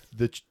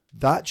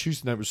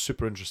Tuesday night was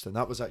super interesting.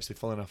 That was actually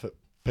full enough at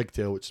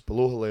Pigtail, which is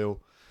below Haleo.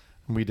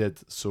 And we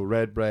did, so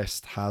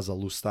Redbreast has a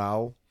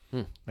Lustau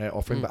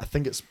offering, but I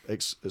think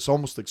it's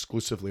almost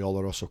exclusively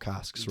Oloroso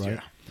casks, right?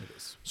 Yeah, it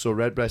is. So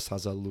Redbreast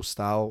has a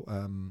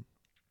Lustau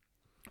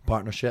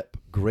partnership,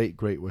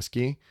 great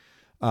whiskey.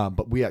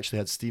 But we actually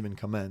had Stephen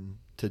come in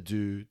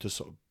to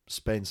sort of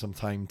spend some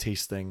time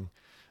tasting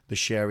the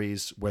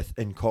sherries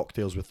in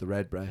cocktails with the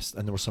Redbreast,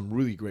 and there were some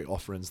really great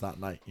offerings that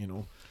night.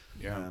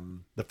 Yeah.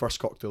 The first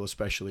cocktail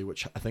especially,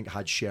 which I think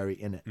had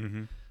sherry in it.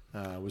 Mm-hmm.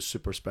 Was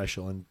super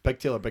special, and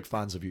Pigtail are big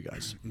fans of you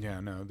guys.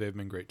 Yeah, no, they've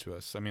been great to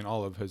us. I mean,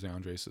 all of Jose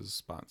Andres'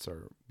 spots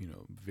are,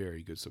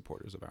 very good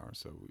supporters of ours,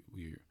 so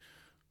we're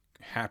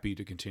happy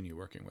to continue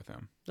working with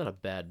him. Not a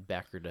bad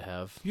backer to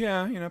have.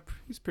 Yeah,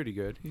 he's pretty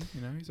good.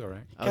 He's all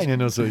right. Kind of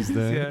knows what he's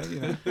doing.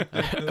 Yeah,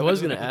 I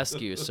was going to ask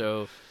you,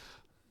 so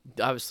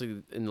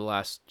obviously in the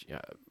last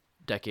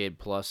decade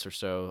plus or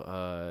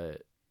so,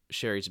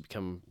 sherry's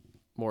become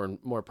more and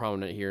more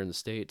prominent here in the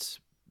States,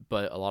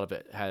 but a lot of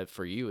it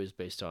for you is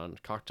based on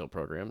cocktail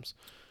programs.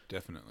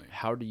 Definitely.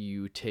 How do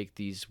you take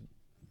these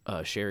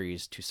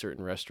sherries to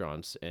certain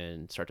restaurants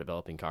and start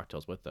developing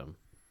cocktails with them?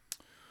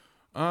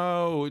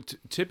 Oh,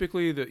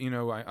 typically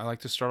I like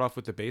to start off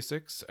with the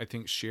basics. I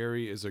think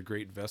sherry is a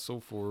great vessel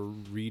for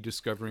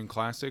rediscovering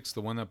classics.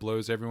 The one that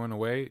blows everyone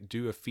away,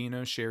 do a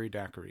Fino sherry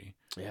daiquiri.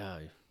 Yeah.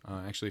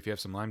 Actually, if you have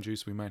some lime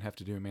juice, we might have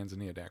to do a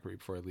manzanilla daiquiri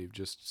before I leave,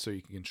 just so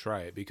you can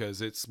try it,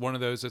 because it's one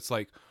of those. It's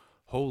like,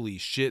 holy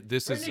shit,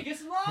 this Brittany, is. get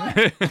some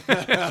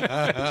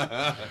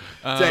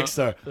lime!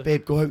 Dexter,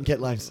 babe, go out and get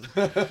limes.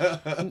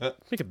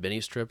 Make a Benny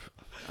strip.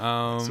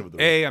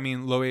 I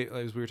mean,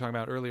 as we were talking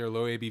about earlier,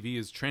 low ABV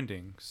is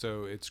trending,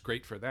 so it's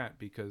great for that,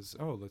 because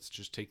let's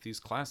just take these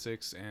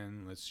classics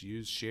and let's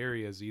use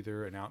sherry as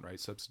either an outright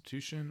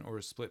substitution or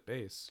a split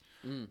base.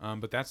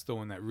 But that's the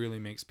one that really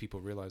makes people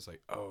realize,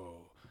 like,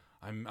 oh,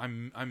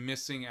 I'm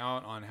missing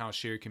out on how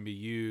sherry can be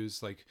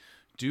used. Like,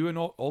 do an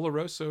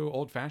Oloroso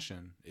old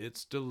fashioned.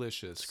 It's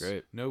delicious. It's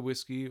great. No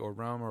whiskey or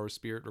rum or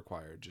spirit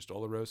required. Just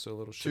Oloroso, a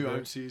little sugar. 2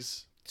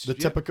 ounces. The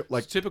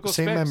typical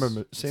same specs.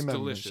 member, Same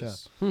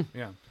delicious.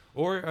 Yeah.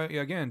 Or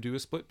again, do a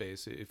split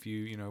base if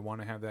you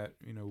want to have that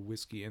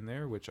whiskey in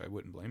there, which I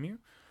wouldn't blame you.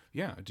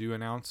 Yeah, do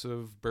an ounce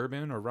of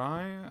bourbon or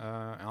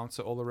rye, ounce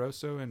of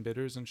Oloroso and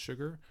bitters and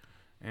sugar,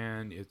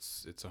 and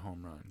it's a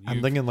home run.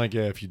 I'm thinking like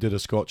if you did a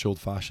Scotch old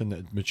fashioned that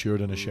had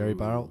matured in a sherry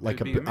barrel, like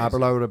a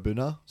Aberlour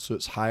Abuna, so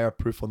it's higher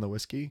proof on the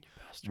whiskey,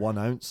 1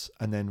 ounce,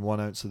 and then 1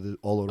 ounce of the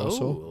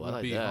Oloroso. Oh, I like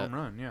would be that. a home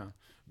run. Yeah,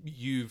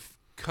 you've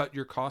cut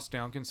your cost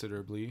down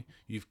considerably.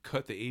 You've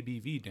cut the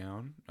ABV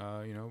down,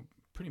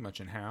 pretty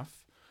much in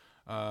half.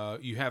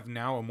 You have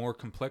now a more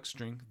complex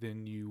drink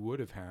than you would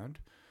have had.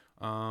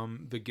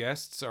 The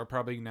guests are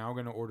probably now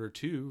going to order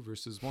 2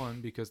 versus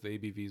 1 because the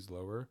ABV is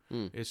lower.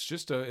 It's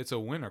just it's a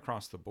win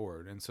across the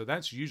board. And so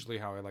that's usually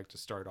how I like to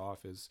start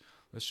off is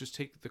let's just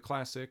take the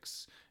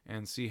classics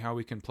and see how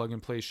we can plug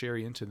and play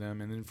sherry into them.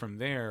 And then from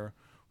there,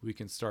 we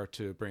can start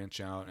to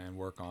branch out and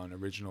work on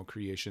original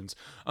creations.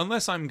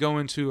 Unless I'm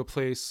going to a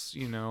place,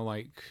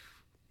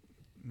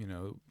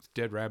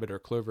 Dead Rabbit or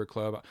Clover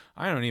Club,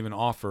 I don't even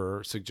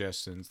offer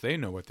suggestions. They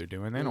know what they're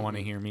doing. They don't want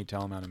to hear me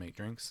tell them how to make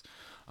drinks.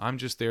 I'm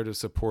just there to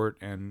support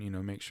and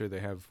make sure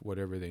they have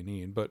whatever they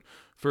need. But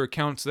for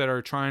accounts that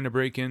are trying to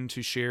break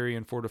into sherry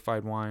and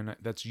fortified wine,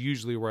 that's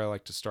usually where I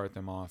like to start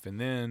them off.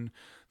 And then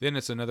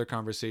it's another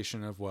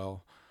conversation of,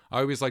 well, I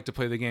always like to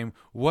play the game,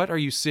 what are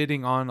you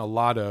sitting on a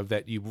lot of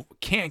that you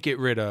can't get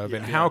rid of,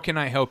 and how can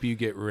I help you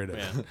get rid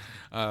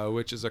of?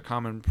 Which is a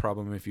common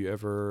problem if you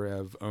ever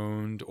have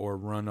owned or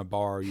run a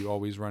bar. You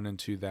always run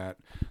into that,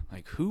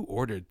 like, who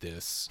ordered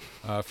this?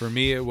 For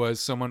me, it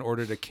was someone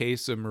ordered a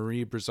case of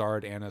Marie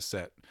Brizard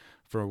Anisette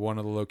for one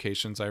of the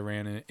locations I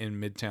ran in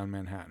Midtown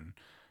Manhattan.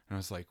 And I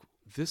was like,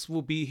 this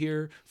will be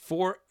here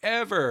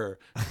forever.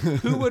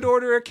 Who would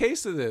order a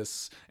case of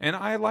this? And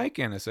I like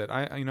anisette.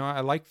 I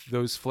like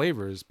those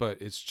flavors,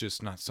 but it's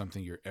just not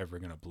something you're ever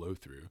going to blow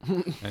through.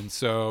 And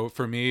so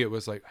for me, it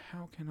was like,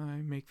 how can I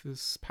make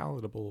this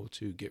palatable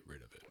to get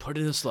rid of it? Put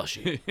it in a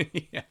slushy.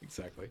 Yeah,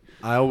 exactly.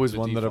 I always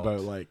wonder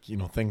about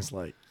things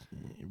like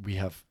we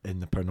have in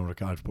the Pernod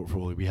Ricard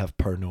portfolio, we have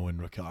Pernod and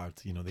Ricard,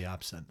 the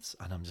absinthes.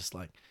 And I'm just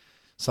like,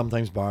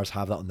 sometimes bars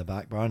have that on the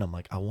back bar, and I'm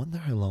like, I wonder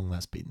how long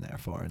that's been there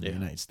for in the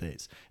United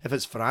States. If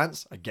it's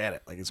France, I get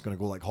it. Like, it's going to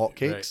go like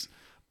hotcakes. Right.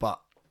 But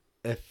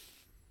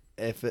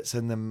if it's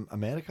in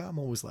America, I'm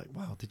always like,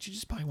 wow, did you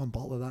just buy one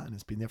bottle of that and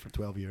it's been there for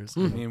 12 years?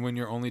 I mean, when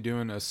you're only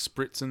doing a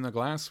spritz in the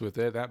glass with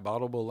it, that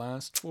bottle will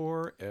last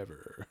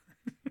forever.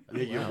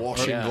 Yeah, you're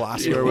washing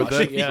glassware with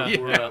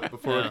it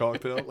before a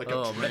cocktail. Like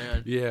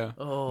man. Yeah.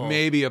 Oh.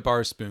 Maybe a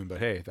bar spoon, but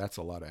hey, that's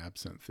a lot of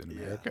absinthe in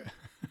America.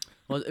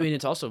 Well, I mean,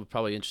 it's also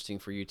probably interesting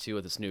for you, too,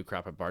 with this new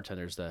crop of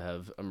bartenders that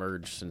have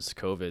emerged since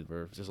COVID,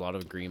 where there's a lot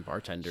of green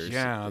bartenders.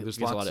 Yeah, there's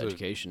a lot of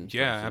education.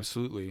 Yeah,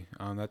 absolutely.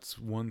 That's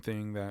one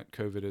thing that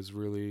COVID has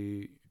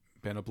really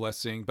been a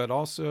blessing, but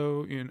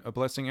also a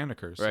blessing and a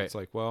curse. Right. It's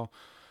like, well,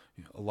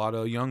 a lot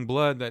of young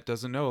blood that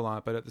doesn't know a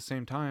lot, but at the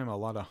same time, a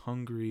lot of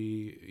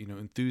hungry,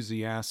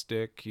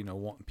 enthusiastic,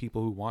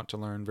 people who want to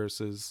learn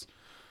versus,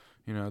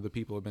 the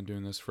people who have been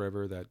doing this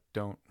forever that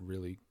don't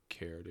really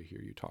care to hear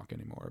you talk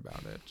anymore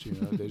about it.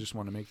 They just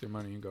want to make their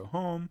money and go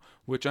home,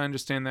 which I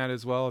understand that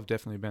as well. I've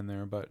definitely been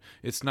there, but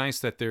it's nice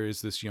that there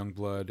is this young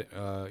blood,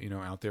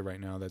 out there right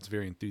now that's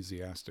very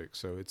enthusiastic.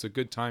 So it's a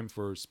good time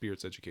for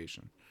spirits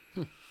education.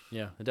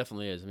 Yeah, it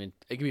definitely is. I mean,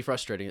 it can be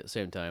frustrating at the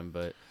same time,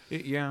 but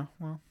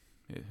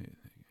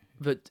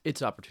but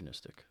it's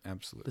opportunistic.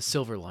 Absolutely. The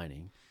silver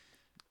lining.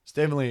 It's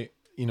definitely,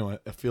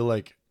 I feel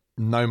like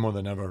now more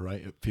than ever,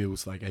 right? It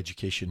feels like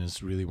education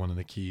is really one of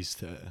the keys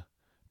to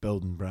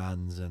building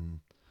brands and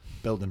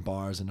building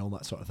bars and all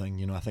that sort of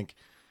thing. I think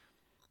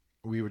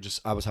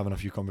I was having a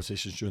few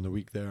conversations during the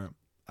week there,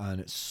 and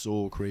it's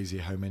so crazy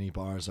how many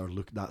bars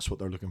that's what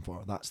they're looking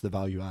for. That's the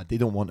value add. They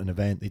don't want an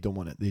event. They don't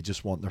want it. They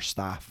just want their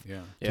staff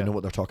to know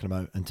what they're talking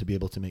about and to be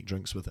able to make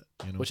drinks with it.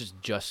 You know, which has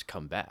just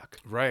come back.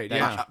 Right.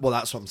 Well,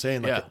 that's what I'm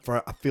saying. Like,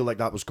 I feel like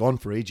that was gone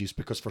for ages,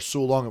 because for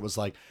so long it was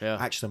like,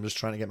 actually, I'm just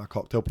trying to get my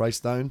cocktail price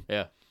down.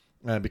 Yeah.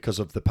 Because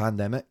of the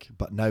pandemic,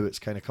 but now it's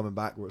kind of coming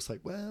back where it's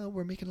like, well,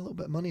 we're making a little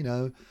bit of money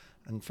now,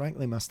 and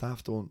frankly, my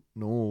staff don't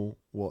know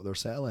what they're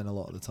selling a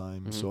lot of the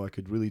time, so I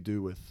could really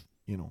do with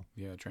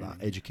that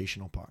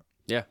educational part.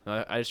 Yeah,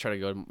 I just try to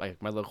go to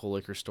my local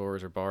liquor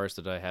stores or bars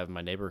that I have in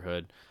my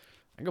neighborhood.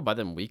 I go by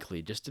them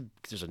weekly just to,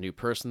 cause there's a new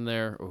person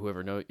there, or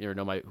whoever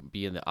might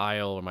be in the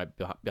aisle or might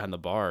be behind the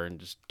bar, and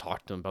just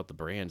talk to them about the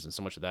brands. And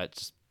so much of that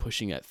just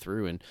pushing that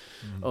through, and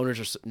owners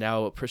are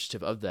now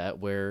appreciative of that,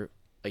 where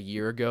a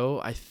year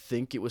ago, I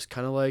think it was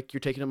kind of like,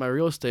 you're taking up my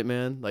real estate,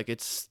 man. Like,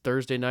 it's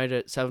Thursday night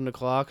at 7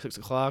 o'clock, 6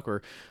 o'clock,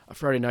 or a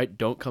Friday night,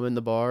 don't come in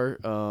the bar,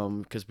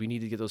 because we need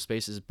to get those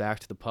spaces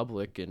back to the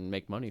public and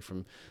make money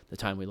from the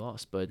time we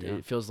lost. But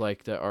it feels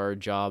like that our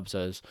jobs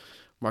as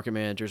market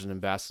managers and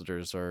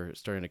ambassadors are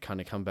starting to kind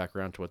of come back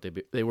around to what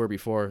they were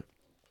before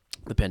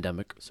the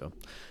pandemic. So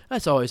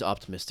that's always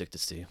optimistic to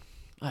see,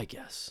 I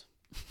guess.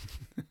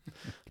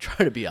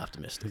 Trying to be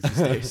optimistic these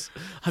days.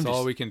 That's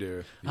all we can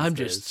do. I'm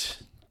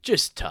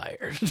just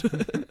tired.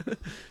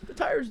 The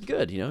tired's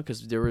good,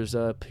 because there was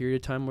a period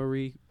of time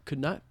where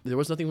there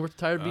was nothing worth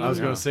tired being. I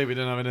was going to say we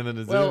didn't have anything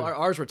to do. Well, our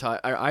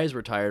eyes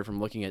were tired from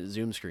looking at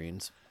Zoom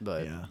screens,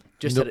 but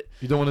you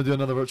don't want to do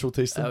another virtual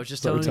tasting? I was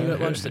just telling you at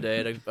lunch today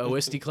at a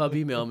whiskey club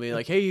emailed me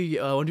like, hey,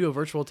 want to do a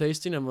virtual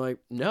tasting? I'm like,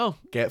 no.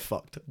 Get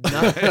fucked.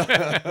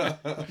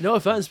 No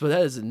offense, but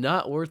that is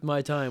not worth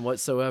my time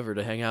whatsoever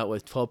to hang out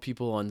with 12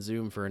 people on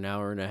Zoom for an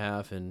hour and a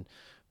half and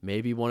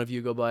maybe one of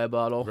you go buy a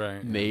bottle.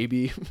 Right.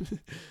 Maybe.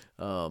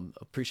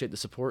 Appreciate the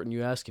support and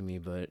you asking me,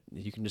 but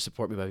you can just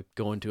support me by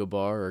going to a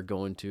bar or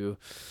going to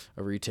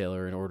a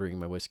retailer and ordering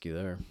my whiskey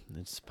there.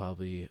 It's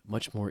probably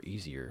much more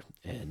easier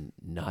and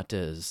not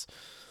as,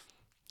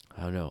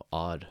 I don't know,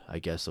 odd, I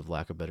guess, of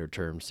lack of better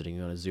term, sitting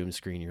on a Zoom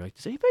screen. You're like,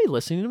 is anybody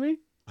listening to me?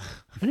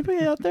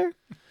 Anybody out there?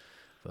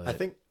 But I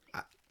think,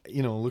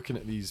 looking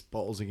at these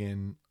bottles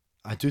again,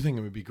 I do think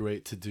it would be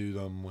great to do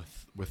them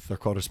with their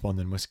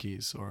corresponding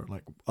whiskies, or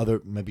like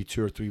other maybe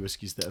 2 or 3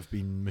 whiskies that have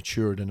been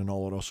matured in an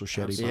Oloroso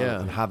sherry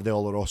barrel, and have the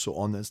Oloroso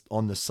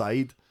on the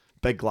side,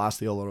 big glass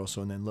the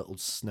Oloroso, and then little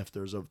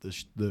snifters of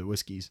the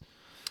whiskies.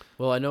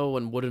 Well, I know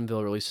when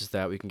Woodinville releases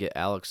that, we can get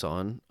Alex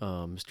on,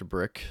 Mr.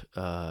 Brick,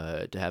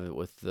 to have it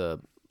with the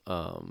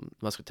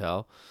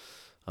Muscatel.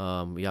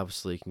 We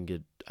obviously can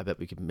get. I bet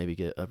we could maybe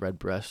get a red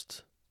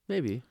breast.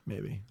 Maybe.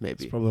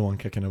 It's probably one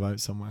kicking about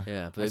somewhere.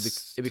 Yeah, but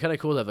it'd be kind of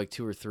cool to have like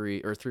 2 or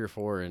 3 or 3 or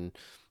 4 and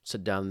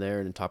sit down there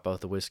and talk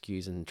about the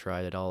whiskeys and try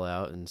it all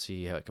out and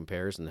see how it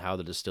compares and how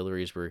the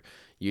distilleries were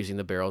using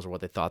the barrels or what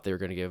they thought they were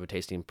going to give a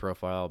tasting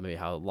profile, maybe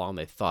how long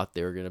they thought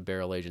they were going to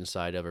barrel age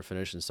inside of or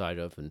finish inside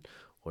of, and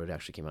what it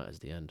actually came out as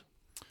the end.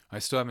 I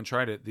still haven't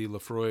tried it. The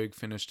Lafroig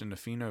finished in a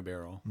Fino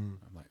barrel. I'm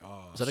like,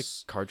 is that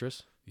a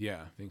Cardress?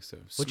 Yeah, I think so.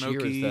 Which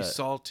Smoky, year is that?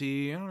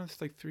 Salty. I don't know.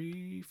 It's like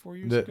 3-4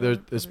 years ago.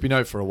 It's been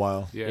out for a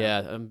while.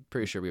 Yeah, I'm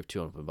pretty sure we have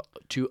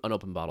 2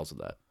 unopened bottles of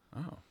that.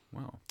 Oh,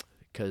 wow.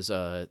 Because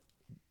I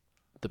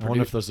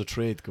wonder if there's a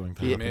trade going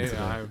to happen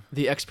today.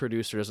 The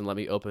ex-producer doesn't let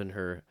me open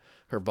her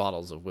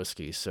bottles of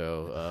whiskey,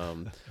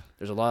 so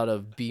there's a lot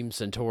of Beam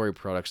Centauri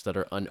products that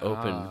are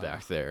unopened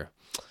back there.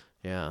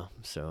 Yeah,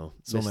 so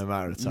it's only a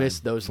matter of time. Miss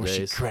those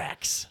days. She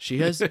cracks. She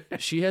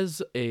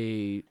has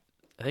a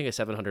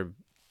 700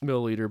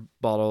 milliliter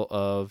bottle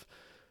of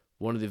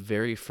one of the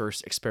very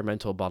first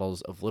experimental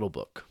bottles of Little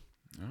Book.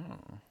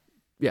 Oh.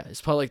 Yeah,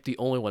 it's probably like the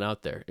only one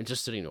out there. It's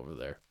just sitting over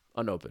there,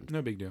 unopened.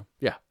 No big deal.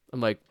 Yeah,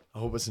 I'm like, I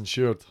hope it's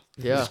insured.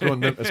 Yeah,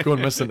 it's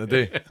going missing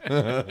today.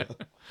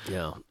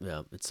 Yeah,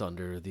 it's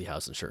under the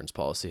house insurance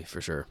policy for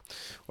sure,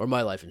 or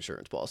my life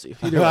insurance policy.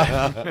 Either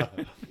way.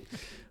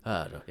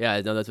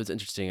 Yeah, no, that's what's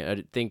interesting.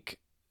 I think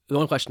the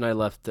one question I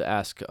left to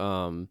ask,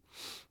 I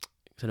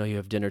know you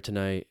have dinner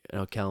tonight. I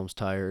know Callum's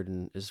tired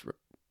and is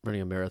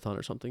running a marathon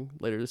or something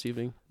later this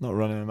evening. Not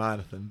running a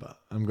marathon, but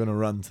I'm going to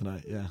run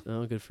tonight. Yeah.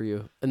 Oh, good for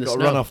you. And got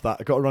to run off that.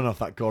 I got to run off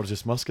that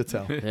gorgeous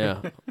muscatel.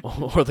 Yeah,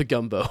 or the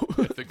gumbo.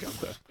 The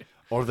gumbo.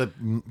 Or the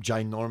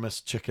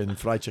ginormous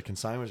fried chicken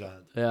sandwich I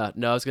had. Yeah,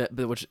 no,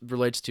 but which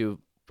relates to,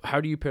 how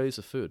do you pair these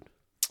with food?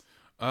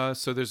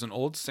 So there's an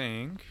old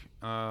saying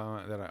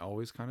that I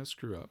always kind of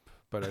screw up,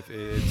 but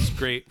it's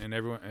great, and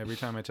every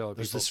time I tell it,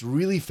 there's this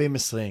really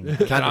famous saying. I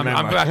can't remember.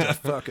 I'm about to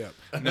fuck up.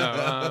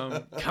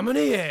 No, come in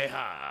here.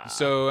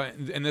 So,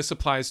 and this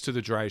applies to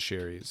the dry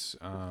sherries.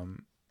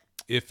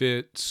 If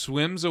it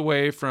swims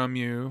away from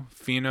you,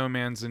 Fino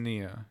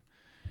Manzanilla.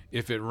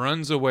 If it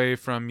runs away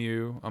from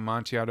you,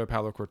 Amontillado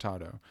Palo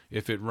Cortado.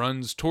 If it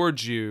runs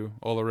towards you,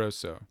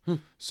 Oloroso.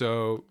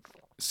 So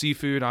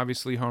seafood,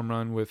 obviously home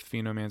run with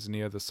Fino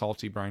Manzanilla. The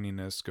salty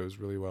brininess goes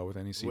really well with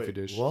any seafood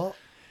dish. What?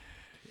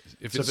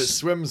 if it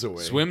swims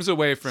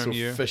away from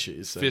you,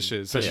 fishes,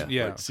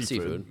 yeah, like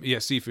seafood. Yeah,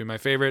 seafood. My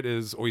favorite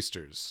is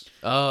oysters.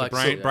 Oh,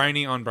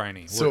 briny on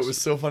briny. So it was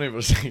so funny for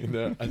a second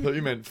there. I thought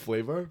you meant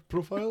flavor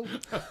profile.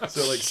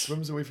 So like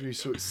swims away from you,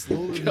 so it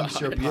slowly leaves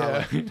your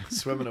palate,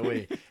 swimming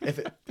away. If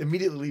it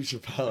immediately leaves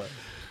your palate,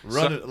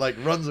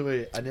 runs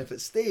away, and if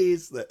it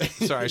stays,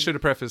 sorry, I should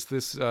have prefaced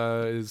this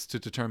is to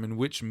determine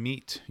which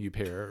meat you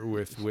pair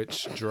with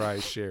which dry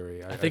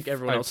sherry. I think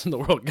everyone else in the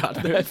world got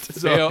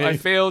that. I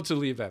failed to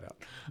leave that out.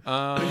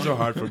 Things are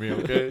hard for me.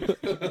 Okay.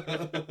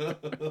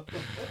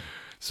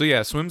 So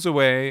yeah, swims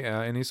away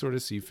any sort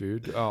of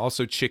seafood.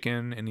 Also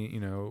chicken,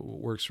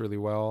 works really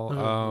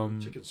well.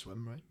 Chicken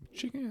swim, right?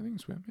 Chicken, I think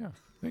swim. Yeah,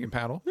 they can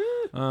paddle.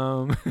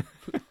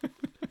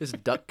 Is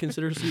duck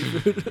considered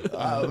seafood?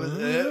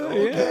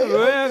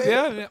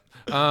 Yeah.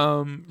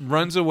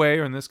 Runs away,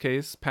 or in this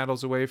case,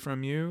 paddles away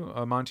from you.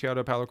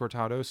 Amontillado, palo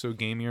cortado. So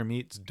gamier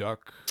meats,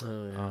 duck.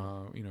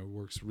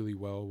 Works really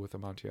well with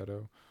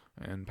Amontillado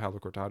and palo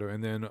cortado.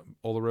 And then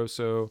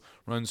Oloroso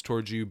runs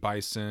towards you.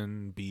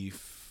 Bison,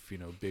 beef.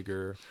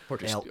 Bigger or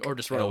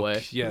just run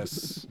away.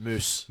 Yes.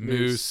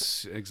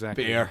 Moose.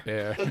 Exactly.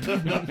 Bear.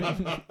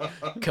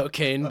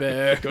 Cocaine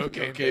bear.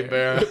 Cocaine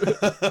bear.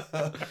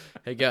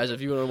 Hey guys, if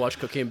you want to watch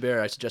Cocaine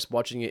Bear, I suggest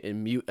watching it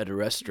in mute at a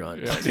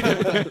restaurant.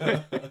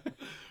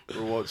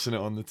 We're watching it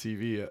on the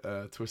TV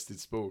at Twisted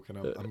Spoke, and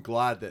I'm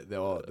glad that the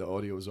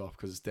audio is off,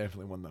 because it's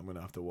definitely one that I'm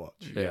gonna have to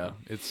watch. Yeah,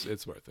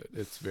 it's worth it.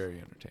 It's very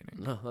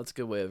entertaining. No, that's a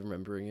good way of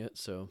remembering it.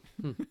 So,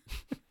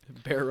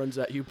 bear runs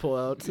at you, pull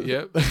out.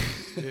 Yep.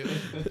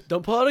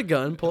 Don't pull out a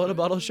gun. Pull out a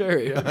bottle of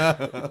sherry.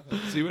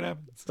 See what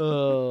happens.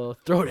 Throw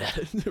it at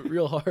it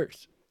real hard.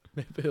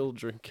 Maybe he'll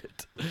drink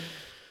it.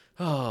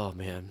 Oh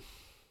man.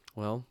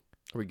 Well,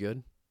 are we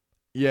good?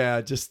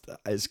 Yeah,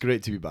 it's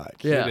great to be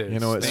back. Yeah,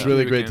 it's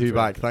really great to be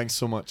back. Thanks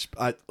so much.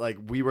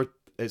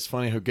 It's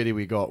funny how giddy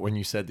we got when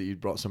you said that you'd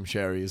brought some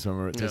sherries when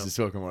we were at Twisted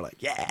Spoke, and we're like,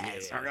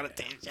 yes, we're gonna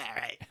taste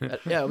sherry. I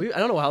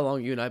don't know how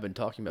long you and I have been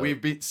talking about. We've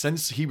been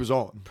since he was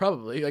on.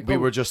 Probably. We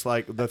were just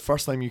like, the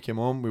first time you came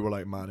on, we were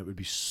like, man, it would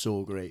be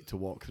so great to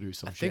walk through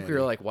some. I think we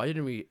were like, why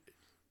didn't we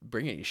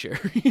bring any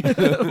sherry?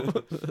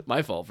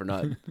 My fault for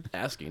not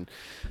asking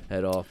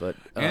at all. But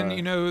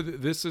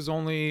this is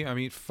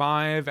only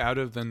 5 out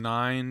of the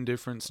 9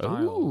 different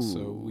styles. Ooh.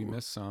 So we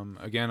missed some.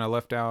 Again, I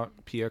left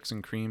out PX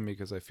and cream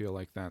because I feel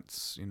like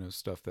that's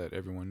stuff that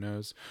everyone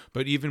knows.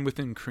 But even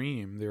within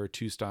cream, there are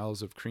 2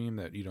 styles of cream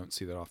that you don't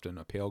see that often: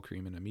 a pale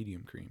cream and a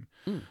medium cream,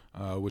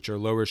 which are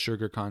lower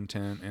sugar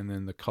content, and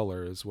then the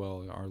color as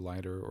well are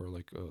lighter, or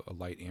like a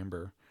light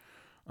amber.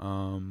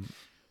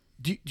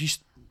 Do you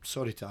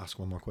sorry to ask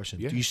one more question.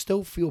 Yeah. Do you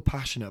still feel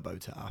passionate about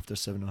it after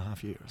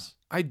 7.5 years?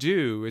 I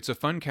do. It's a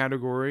fun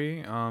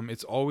category.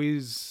 It's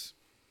always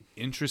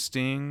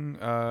interesting,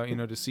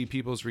 to see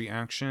people's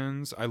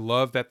reactions. I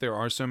love that there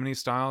are so many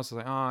styles.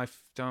 Like, I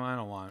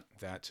don't want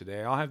that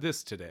today. I'll have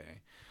this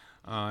today.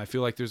 I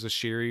feel like there's a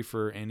sherry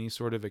for any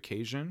sort of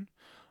occasion,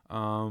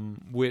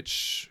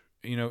 which,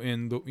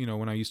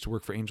 when I used to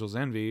work for Angel's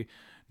Envy,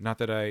 not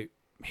that I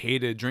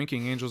hated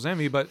drinking Angel's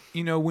Envy, but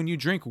when you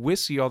drink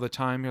whiskey all the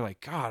time, you're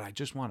like, God, I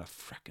just want a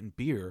frickin'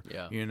 beer.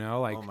 Yeah.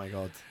 Oh my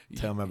God,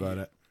 tell me about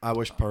it. I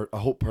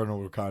hope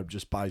Pernod Ricard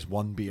just buys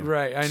one beer.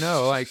 Right, I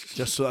know, like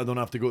just so I don't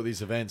have to go to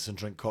these events and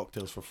drink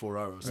cocktails for 4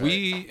 hours.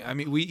 We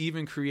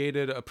even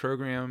created a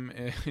program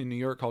in New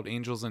York called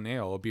Angels and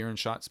Ale, a beer and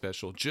shot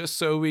special, just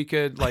so we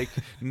could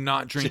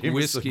not drink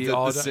whiskey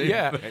all day.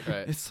 Yeah,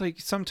 right. It's like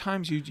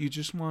sometimes you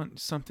just want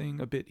something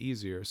a bit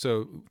easier.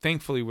 So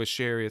thankfully with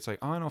sherry, it's like,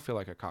 I don't feel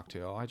like a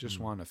cocktail. I just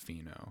want a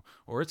Fino,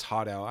 or it's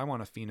hot out. I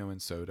want a Fino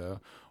and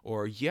soda,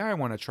 or I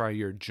want to try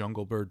your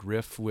Jungle Bird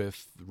riff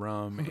with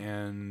rum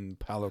and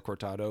palo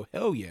cortado.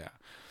 Hell yeah.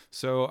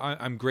 So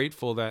I'm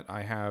grateful that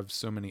I have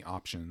so many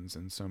options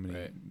and so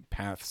many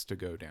paths to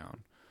go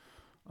down.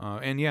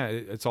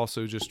 It's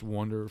also just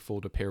wonderful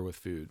to pair with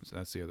food. So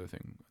that's the other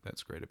thing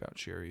that's great about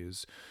sherry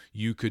is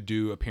you could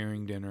do a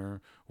pairing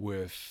dinner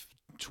with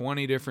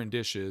 20 different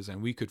dishes,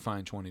 and we could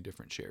find 20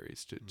 different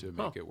sherries to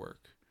make it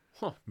work.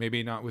 Huh.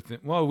 Maybe not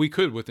we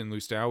could within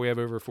Lustau. We have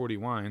over 40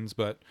 wines,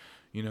 but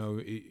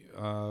you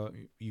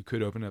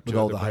could open up with to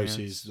all other the brands.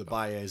 houses, the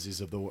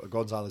Baezes of the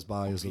Gonzalez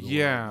Baez of the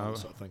Yeah. world, that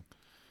sort of thing.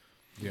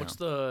 Yeah. What's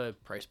the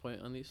price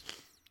point on these?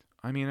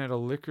 At a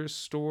liquor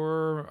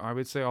store, I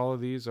would say all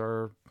of these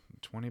are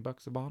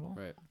 $20 a bottle.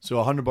 Right. So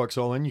 $100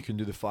 all in, you can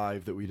do the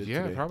 5 that we did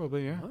Yeah, today.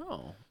 probably. Yeah.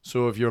 Oh.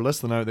 So if you're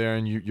listening out there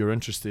and you're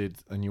interested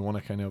and you want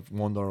to kind of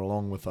wander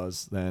along with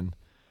us, then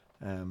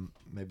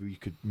maybe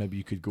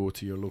you could go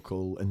to your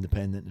local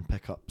independent and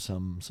pick up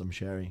some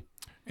sherry.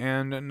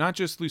 And not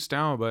just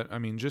Lustau, but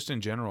just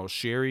in general,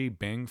 sherry,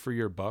 bang for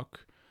your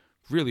buck.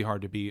 Really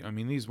hard to beat.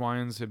 These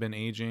wines have been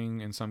aging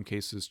in some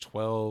cases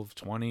 12,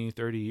 20,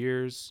 30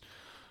 years.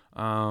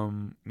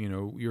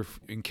 You're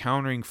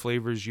encountering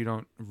flavors you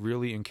don't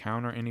really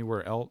encounter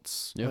anywhere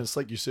else. Yeah, it's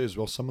like you say as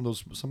well. Some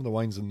of the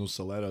wines in those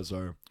Soleras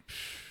are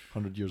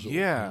 100 years old.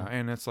 Yeah,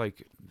 and it's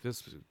like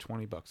this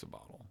 $20 a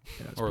bottle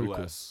or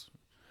less.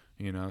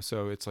 Cool.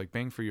 So it's like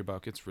bang for your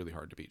buck. It's really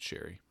hard to beat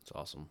sherry. It's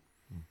awesome.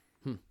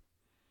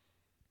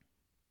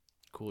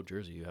 Cool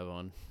jersey you have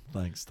on.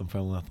 Thanks,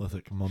 Dunfermline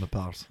Athletic. I'm on the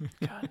pars.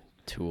 God,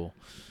 tool.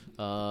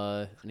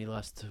 Any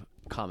last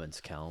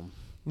comments, Callum?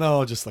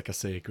 No, just like I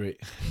say, great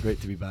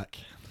to be back.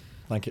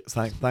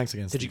 Thanks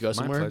again. Did you Steve. go My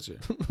somewhere? pleasure.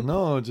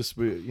 No, just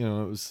it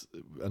was.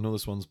 I know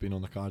this one's been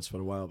on the cards for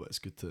a while, but it's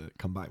good to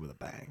come back with a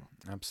bang.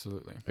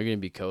 Absolutely. Are you going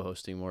to be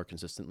co-hosting more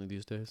consistently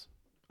these days?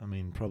 I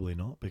mean, probably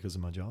not because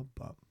of my job,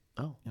 but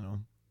Oh.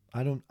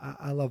 I don't.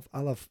 I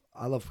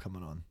love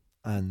coming on,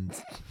 and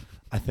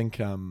I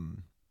think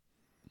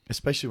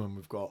especially when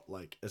we've got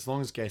as long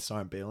as guests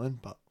aren't bailing,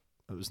 but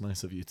it was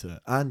nice of you to,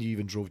 and you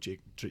even drove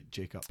Jake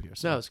up here.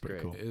 So That that's was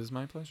pretty great. Cool. It is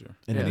my pleasure.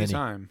 In a mini.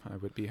 Anytime. I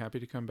would be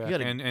happy to come back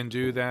gotta- and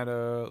do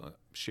that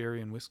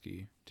sherry and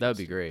whiskey. That would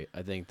be tasting. great.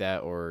 I think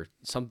that or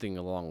something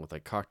along with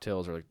like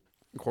cocktails or like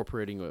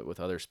incorporating it with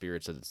other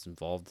spirits that it's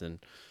involved in,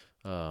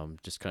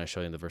 just kind of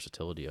showing the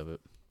versatility of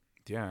it.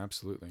 Yeah,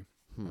 absolutely.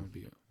 That would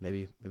be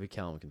Maybe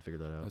Callum can figure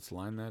that out. Let's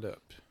line that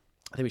up.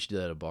 I think we should do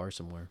that at a bar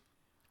somewhere.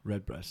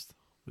 Redbreast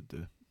would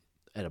do.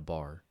 At a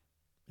bar.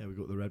 Yeah, we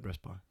go to the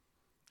Redbreast bar.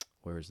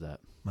 Where is that?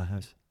 My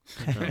house.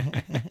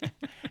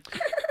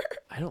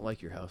 I don't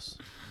like your house.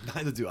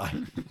 Neither do I.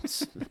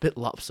 It's a bit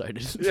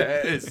lopsided. Yeah,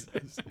 it is.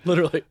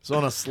 Literally. It's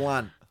on a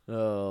slant.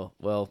 Oh,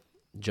 well,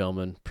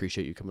 gentlemen,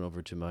 appreciate you coming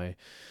over to my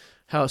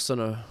house on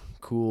a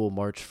cool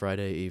March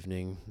Friday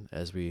evening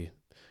as we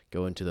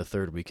go into the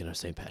third weekend of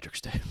St.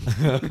 Patrick's Day.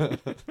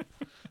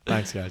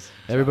 Thanks, guys.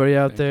 Everybody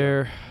out Thank you.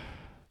 there,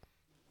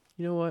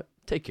 you know what?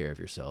 Take care of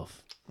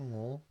yourself.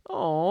 Aww.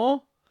 Aw.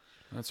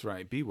 That's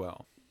right. Be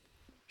well.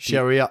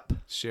 Sherry up.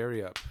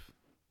 Sherry up.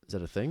 Is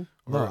that a thing?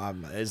 No,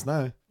 it is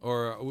now.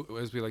 Or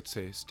as we like to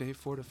say, stay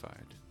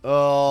fortified.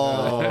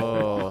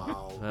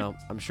 Oh. Well,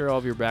 I'm sure all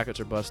of your brackets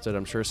are busted.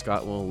 I'm sure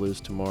Scotland will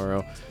lose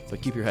tomorrow.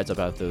 But keep your heads up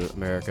out there,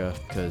 America,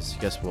 because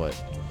guess what?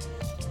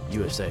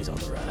 USA's on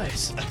the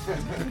rise.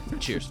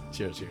 Cheers.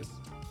 Cheers.